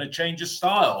manager and a change of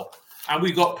style, and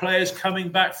we've got players coming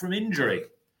back from injury.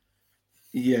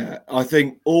 Yeah, I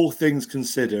think all things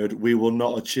considered, we will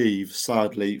not achieve,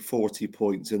 sadly, 40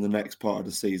 points in the next part of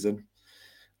the season.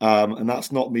 And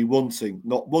that's not me wanting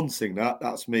that.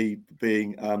 That's me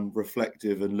being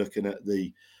reflective and looking at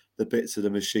the bits of the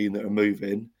machine that are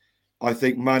moving. I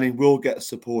think Manning will get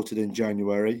supported in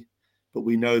January, but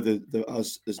we know that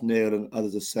as Neil and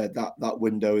others have said, that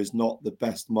window is not the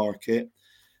best market.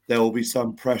 There will be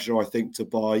some pressure, I think, to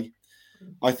buy.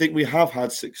 I think we have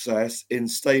had success in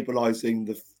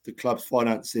stabilising the club's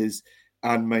finances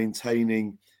and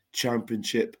maintaining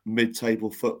championship mid-table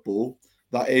football.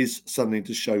 That is something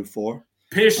to show for.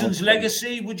 Pearson's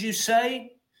legacy, would you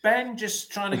say, Ben?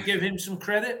 Just trying to give him some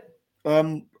credit?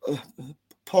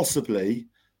 Possibly.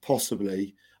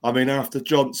 I mean, after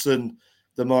Johnson,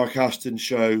 the Mark Ashton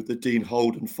show, the Dean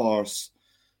Holden farce,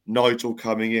 Nigel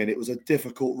coming in, it was a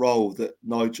difficult role that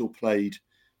Nigel played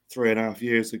 3.5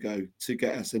 years ago to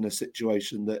get us in a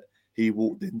situation that he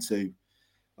walked into.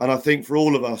 And I think for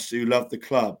all of us who love the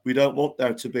club, we don't want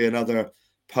there to be another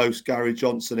post-Gary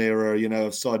Johnson era,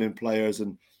 of signing players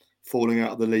and falling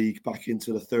out of the league back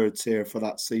into the third tier for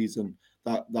that season,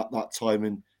 that time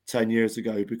in 10 years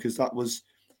ago, because that was,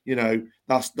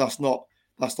 that's not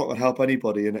going to help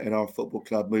anybody in our football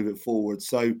club moving forward.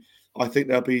 So I think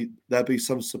there'll be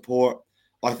some support.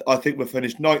 I think we'll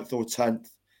finish 9th or 10th,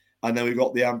 and then we've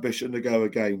got the ambition to go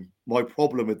again. My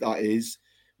problem with that is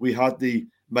we had the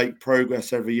make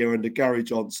progress every year under Gary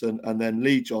Johnson and then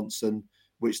Lee Johnson,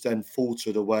 which then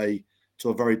faltered away to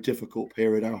a very difficult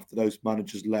period after those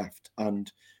managers left.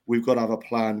 And we've got to have a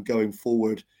plan going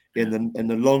forward in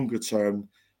the longer term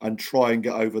and try and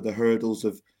get over the hurdles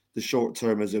of the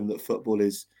short-termism that football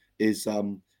is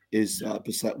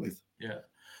beset with. Yeah.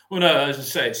 Well, no, as I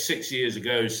say, it's 6 years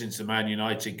ago since the Man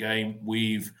United game.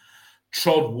 We've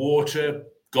trod water,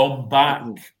 gone back.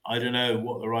 I don't know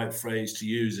what the right phrase to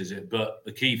use is it, but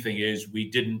the key thing is we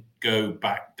didn't go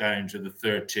back down to the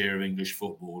third tier of English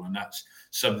football, and that's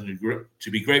something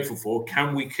to be grateful for.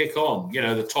 Can we kick on?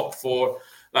 The top 4,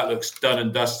 that looks done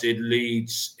and dusted.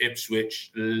 Leeds,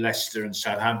 Ipswich, Leicester and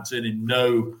Southampton in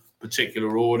no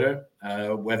particular order.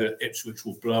 Whether Ipswich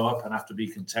will blow up and have to be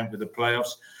content with the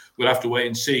playoffs, we'll have to wait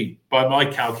and see. By my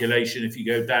calculation, if you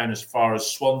go down as far as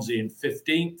Swansea in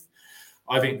 15th,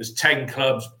 I think there's 10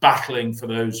 clubs battling for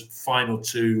those final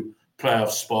 2 playoff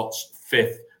spots,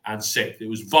 5th and 6th. It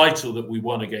was vital that we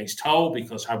won against Hull,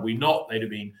 because had we not, they'd have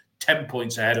been 10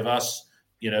 points ahead of us,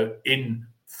 in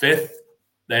 5th.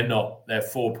 They're not. They're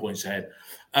 4 points ahead.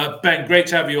 Ben, great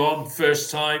to have you on. First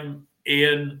time.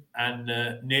 Ian and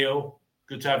Neil,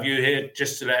 good to have you here.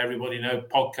 Just to let everybody know,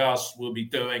 podcasts we'll be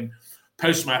doing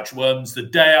post-match ones the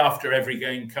day after every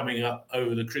game coming up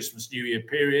over the Christmas New Year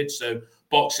period. So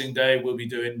Boxing Day, we'll be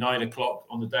doing 9 o'clock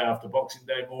on the day after Boxing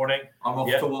Day morning. I'm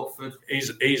off to Watford.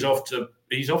 He's off to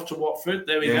Watford.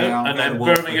 There we go. I'm and then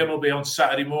Birmingham will be on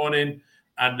Saturday morning.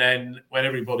 And then when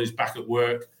everybody's back at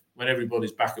work,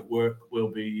 we'll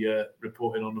be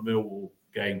reporting on the Millwall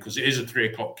game, because it is a 3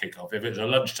 o'clock kickoff. If it was a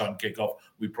lunchtime kickoff,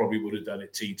 we probably would have done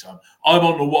it tea time. I'm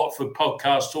on the Watford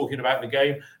podcast talking about the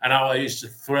game and how I used to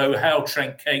throw Hale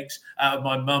Trent cakes out of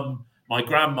my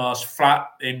grandma's flat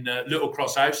in Little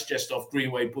Cross House, just off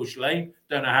Greenway Bush Lane.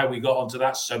 Don't know how we got onto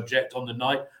that subject on the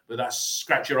night, but that's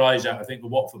scratch your eyes out. I think the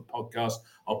Watford podcast,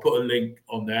 I'll put a link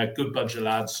on there. Good bunch of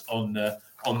lads on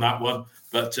that one.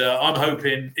 But I'm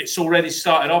hoping it's already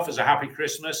started off as a happy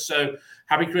Christmas. So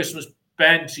happy Christmas,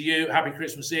 Ben, to you. Happy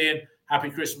Christmas, Ian. Happy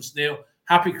Christmas, Neil.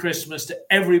 Happy Christmas to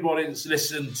everybody that's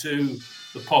listened to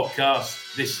the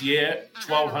podcast this year.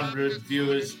 1,200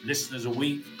 viewers, listeners a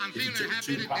week. If you took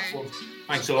 2 platforms.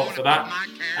 Thanks a lot for that.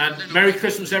 And Merry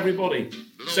Christmas, everybody.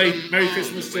 Say Merry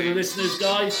Christmas to the listeners,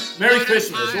 guys. Merry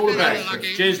Christmas. All the best.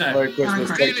 Cheers now. Merry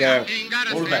Christmas. Take care.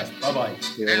 All the best. Bye-bye.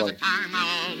 There's a time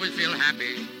I always feel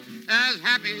happy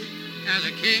as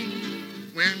a king.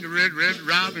 When the red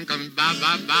robin comes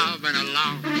bobbing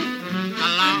along.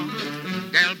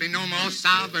 There'll be no more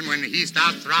sobbing when he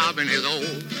starts throbbing his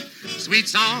old sweet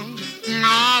song.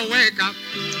 Oh, wake up,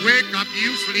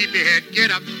 you sleepyhead. Get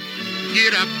up,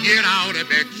 get out of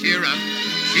bed. Cheer up,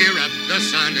 the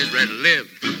sun is red.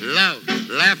 Live, love,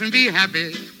 laugh and be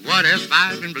happy. What is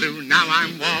 5 and blue? Now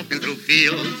I'm walking through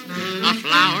fields of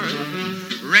flowers.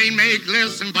 Rain may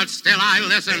glisten, but still I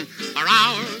listen for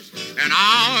hours and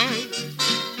hours.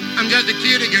 I'm just a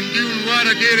kid again, doing what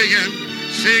I did again,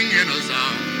 singing a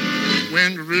song.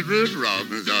 When the red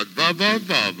robins are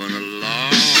bobbing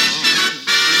along.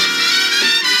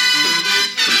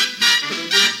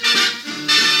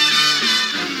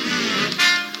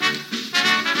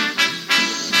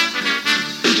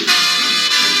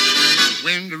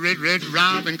 Red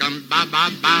Robin comes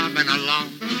bobbing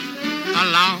along.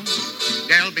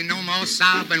 There'll be no more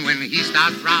sobbing when he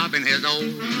starts robbing his old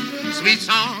sweet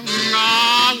song.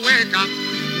 Oh, wake up,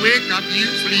 you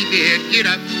sleepyhead. Get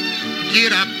up,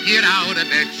 get out of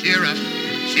bed. Cheer up,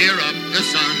 the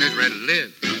sun is red.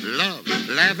 Live, love,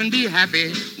 laugh and be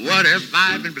happy. What if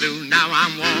I've been blue? Now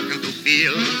I'm walking through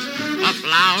fields of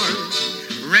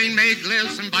flowers. Rain may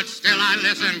glisten, but still I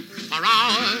listen for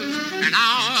hours and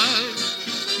hours.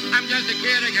 I'm just a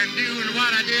kid again, doing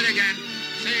what I did again,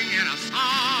 singing a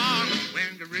song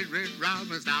when the red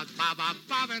robin starts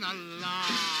bobbing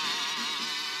along.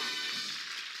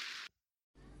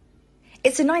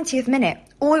 It's the 90th minute.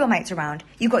 All your mates around.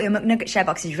 You've got your McNugget share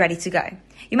boxes ready to go.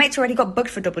 Your mates already got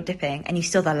booked for double dipping, and you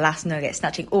still the last nugget,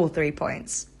 snatching all 3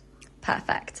 points.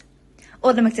 Perfect.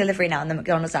 Order McDelivery now on the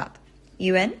McDonald's app.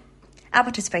 You in? At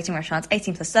participating restaurants,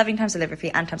 18 plus serving times, delivery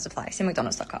fee, and time supply. See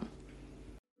mcdonalds.com.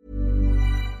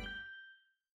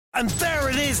 And there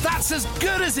it is, that's as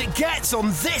good as it gets on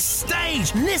this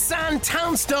stage. Nissan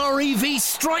Townstar EV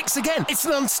strikes again. It's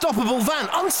an unstoppable van,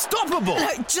 unstoppable.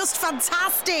 Just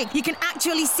fantastic. You can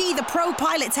actually see the Pro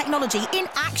Pilot technology in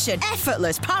action.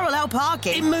 Effortless parallel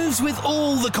parking. It moves with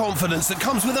all the confidence that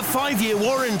comes with a 5-year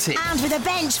warranty. And with a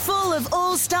bench full of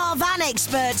all-star van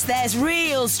experts, there's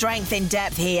real strength in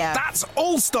depth here. That's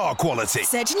all-star quality.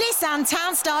 Search Nissan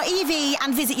Townstar EV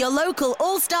and visit your local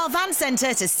all-star van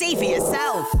centre to see for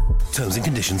yourself. Terms and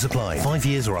conditions apply. 5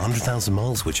 years or 100,000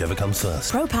 miles, whichever comes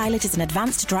first. Pro Pilot is an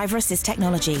advanced driver assist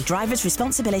technology. Driver's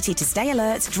responsibility to stay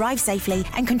alert, drive safely,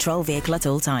 and control vehicle at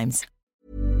all times.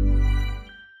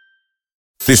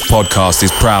 This podcast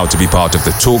is proud to be part of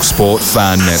the TalkSport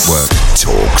Fan Network.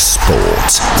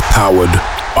 TalkSport. Powered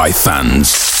by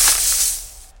fans.